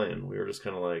laughing and lying. We were just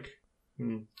kind of like,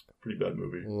 pretty bad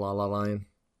movie. La La Lion.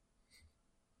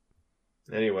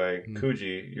 Anyway,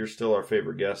 Kuji, you're still our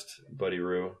favorite guest, Buddy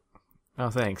Roo. Oh,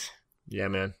 thanks. Yeah,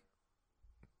 man.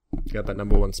 Got that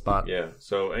number one spot. Yeah,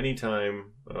 so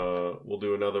anytime we'll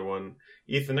do another one.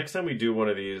 Ethan, next time we do one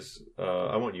of these,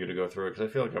 I want you to go through it because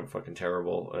I feel like I'm fucking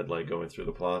terrible at like going through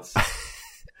the plots.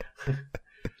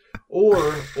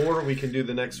 Or we can do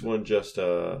the next one just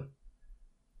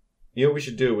you know what we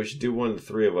should do? We should do one, the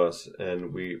three of us,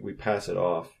 and we pass it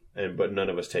off, but none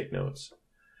of us take notes.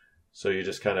 So you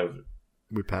just kind of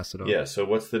We passed it on. yeah. So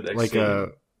what's the next Like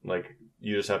scene? Like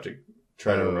you just have to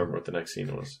try to remember what the next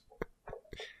scene was.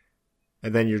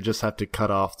 And then you just have to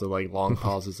cut off the like long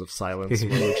pauses of silence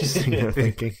where we're just sitting there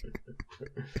thinking.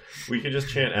 We could just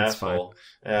chant That's asshole,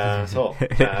 asshole,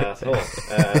 asshole,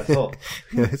 asshole.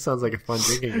 It sounds like a fun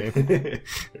drinking game.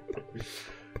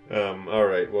 All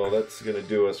right, well, that's gonna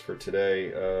do us for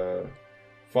today.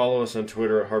 Follow us on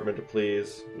Twitter at Hardman to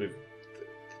Please. We've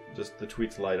just the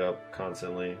tweets light up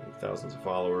constantly with thousands of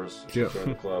followers. Yeah. Join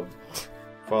the club.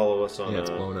 Follow us on Yeah, it's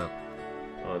blown up.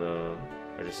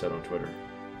 I just said on Twitter,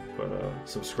 but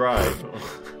subscribe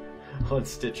on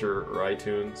Stitcher or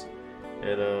iTunes,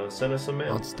 and send us some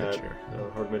mail On Stitcher.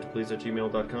 at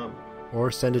hardmentoplease@gmail.com.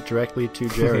 Or send it directly to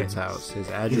Jared's house. His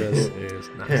address is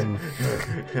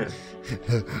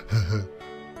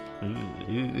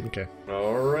okay.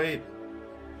 All right.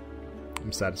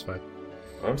 I'm satisfied.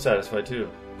 I'm satisfied too.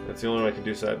 That's the only way I can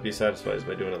be satisfied is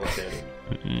by doing it left-handed.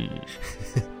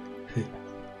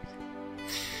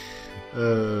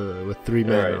 With 3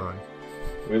 men All right. on.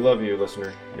 We love you,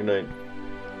 listener. Good night.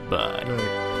 Bye.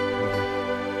 Right.